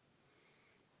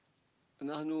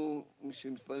 אנחנו, מי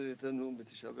שמתפלל איתנו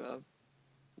בתשעה באב,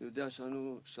 יודע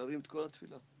שאנו שרים את כל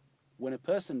התפילה. When a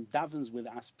person davens with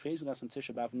us, prays with us on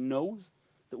Tisha B'Av, knows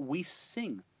that we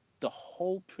sing the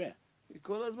whole prayer.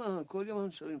 כל הזמן, כל יום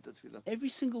אנחנו שרים את התפילה. Every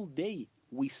single day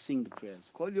we sing the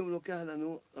prayers. כל יום לוקח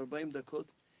לנו 40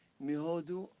 דקות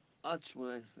מהודו עד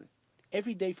 18.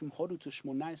 Every day from Hodu to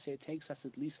Shmonai, it takes us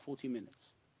at least 40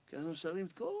 minutes. כי אנחנו שרים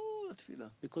את כל התפילה.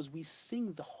 Because we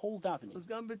sing the whole davening. אז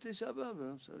גם בתשעה באב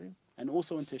אנחנו שרים. And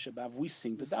also in Tisha B'Av, we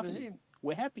sing the davening.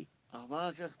 we're happy.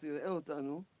 אבל כך תראה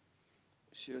אותנו,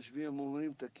 שיושבים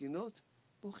אומרים את הקינות,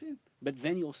 בוכים. But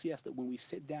then you'll see us that when we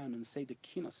sit down and say the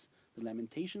kinos, the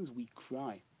lamentations, we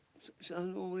cry.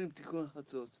 שאנחנו אומרים תיקון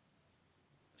חצות,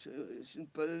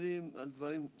 שמתפללים על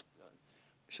דברים,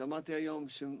 שמעתי היום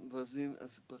שמבזים,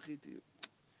 אז בכיתי.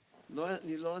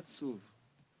 אני לא עצוב.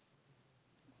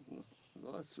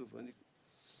 לא עצוב,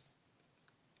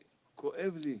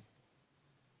 כואב לי.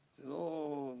 זה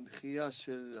לא בחייה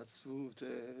של עצבות,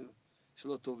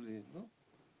 שלא טוב לי, לא?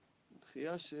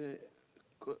 בחייה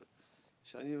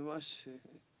שאני ממש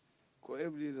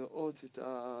כואב לי לראות את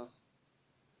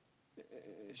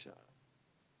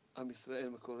עם ישראל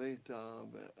מקורא איתה.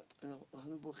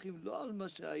 אנחנו בוכים לא על מה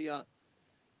שהיה,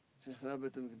 שנחרב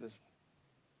בית המקדש.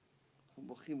 אנחנו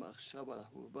בוכים עכשיו על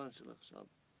החורבן של עכשיו.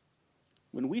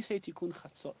 When we say tikkun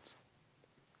chatzot,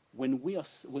 when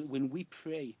we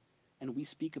pray and we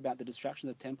speak about the destruction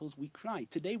of the temples, we cry.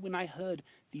 Today, when I heard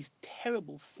these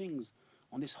terrible things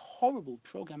on this horrible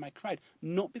program, I cried,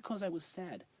 not because I was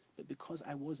sad, but because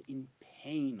I was in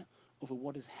pain over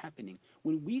what is happening.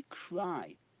 When we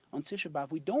cry on Tisha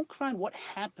B'Av, we don't cry on what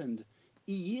happened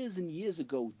years and years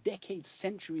ago, decades,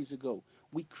 centuries ago.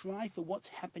 We cry for what's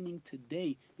happening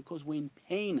today because we're in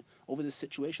pain over the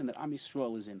situation that Am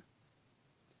Yisrael is in.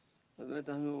 אז באמת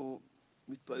אנחנו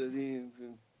מתפללים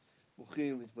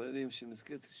ומוחים, מתפללים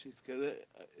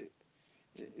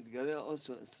שיתגלה העוז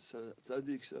של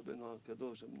הצדיק, של רבנו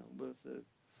הקדוש,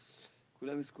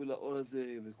 כולם יזכו לאור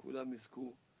הזה וכולם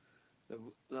יזכו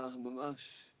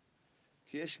ממש,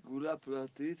 כי יש גאולה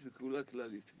פרטית וגאולה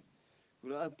כללית.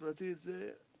 גאולה פרטית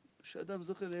זה שאדם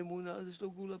זוכה לאמונה, אז יש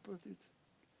לו גאולה פרטית.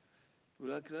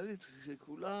 גאולה כללית,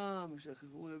 שכולם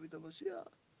ישכחו להביא את המשיח,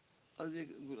 אז יהיה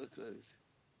גאולה כללית.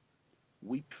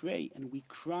 We pray and we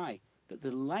cry that the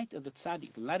light of the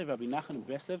tzaddik, the light of Rabbi Nachman of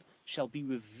Breslev, shall be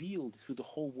revealed through the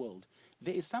whole world.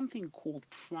 There is something called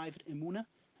private emuna,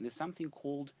 and there's something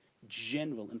called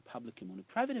general and public emuna.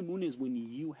 Private emuna is when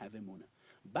you have emuna.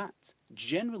 But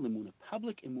general emuna,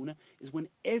 public emuna, is when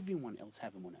everyone else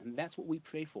have emuna. And that's what we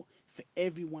pray for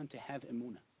everyone to have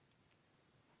emuna.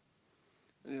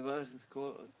 אני מברך את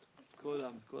כל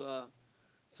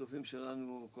הצופים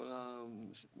שלנו, כל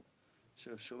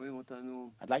ששומעים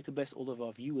אותנו. I'd like to bless all of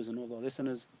our viewers and all of our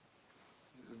listeners.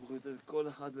 כל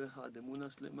אחד ואחד, אמונה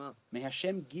שלמה. May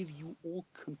Hashem give you all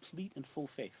complete and full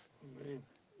faith.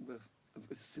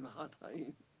 בשמחת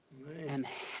חיים. And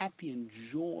happy and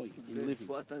joy in living.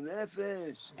 ברפואת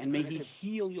הנפש. And may He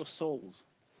heal your souls.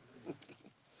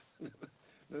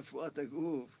 ברפואת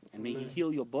הגוף. And may He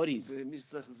heal your bodies. ומי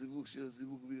שצריך זיווג, שיהיה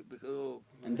זיווג בקרוב.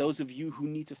 And those of you who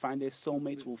need to find their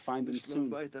soulmates will find them soon.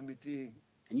 בית אמיתי.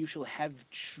 And you shall have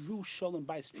true shalom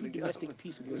bayis, true domestic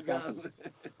peace with your spouses.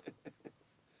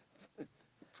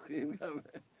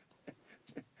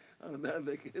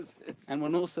 And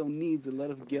one also needs a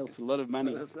lot of guilt, a lot of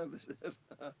money.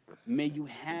 May you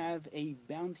have a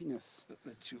bountiness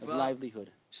of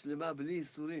livelihood.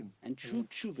 And true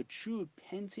tshuva, true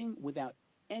repenting without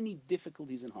any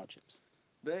difficulties and hardships.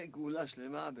 And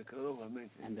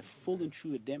the full and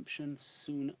true redemption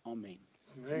soon. Amen.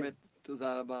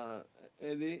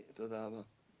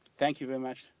 Thank you very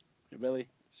much, Rebelli.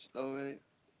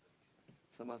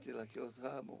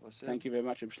 Thank you very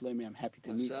much, Rav Shloime. I'm happy to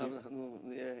meet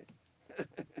you.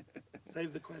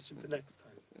 Save the question for next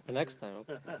time. For next time,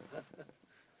 okay.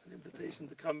 An invitation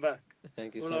to come back.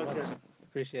 Thank you so much.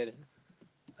 Appreciate it.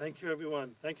 Thank you,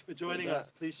 everyone. Thank you for joining us.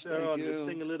 Please share on. Just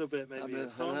sing a little bit, maybe. A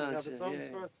song. You have a song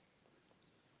for us?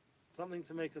 Something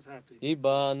to make us happy.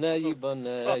 Yibane,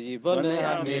 Yibane, Yibane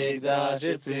Hamikdash,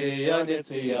 Yitzion,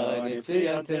 Yitzion,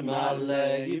 Yitzion Timale.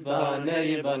 Yibane,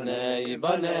 Yibane,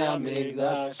 Yibane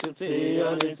Hamikdash,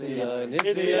 Yitzion, Yitzion,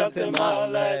 Yitzion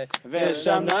Timale.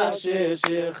 V'sham nashir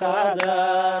shir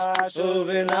chadash,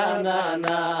 uvinana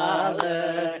nale.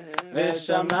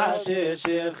 V'sham nashir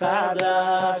shir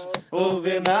chadash,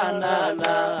 uvinana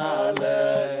nale.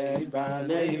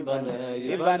 Yibane, Yibane,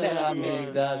 Yibane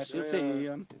Hamikdash,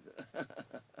 Yitzion.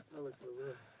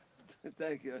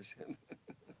 Thank you, Hashem.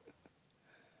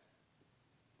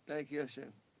 Thank you,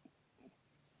 Hashem.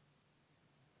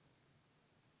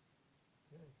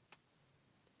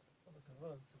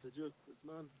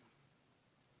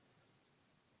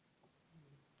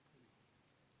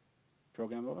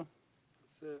 Program over?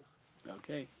 That's it.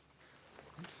 Okay.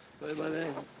 ביי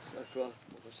ביי, יישר כוח,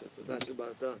 ברוך השם, תודה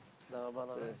שבאת. תודה רבה.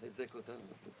 זה חיזק אותנו,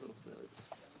 זה טוב,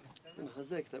 זה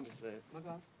מחזק את עם ישראל.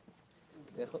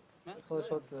 יכול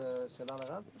לשאול שאלה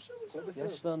לרב?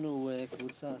 יש לנו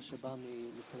קבוצה שבאה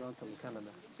מטורונטו,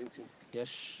 מקנדה.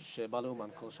 יש שבא לאומן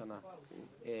כל שנה.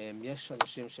 יש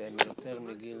אנשים שהם יותר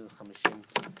מגיל 50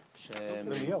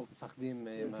 שמפחדים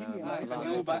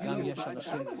מהמחלה. גם יש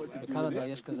אנשים, בקנדה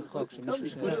יש כזה חוק שמישהו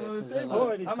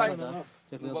שחוזר לקנדה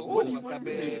צריך להיות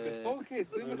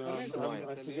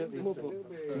בבידוד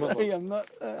שבועיים.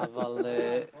 אבל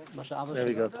מה שאבא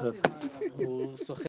שלי הוא סוחר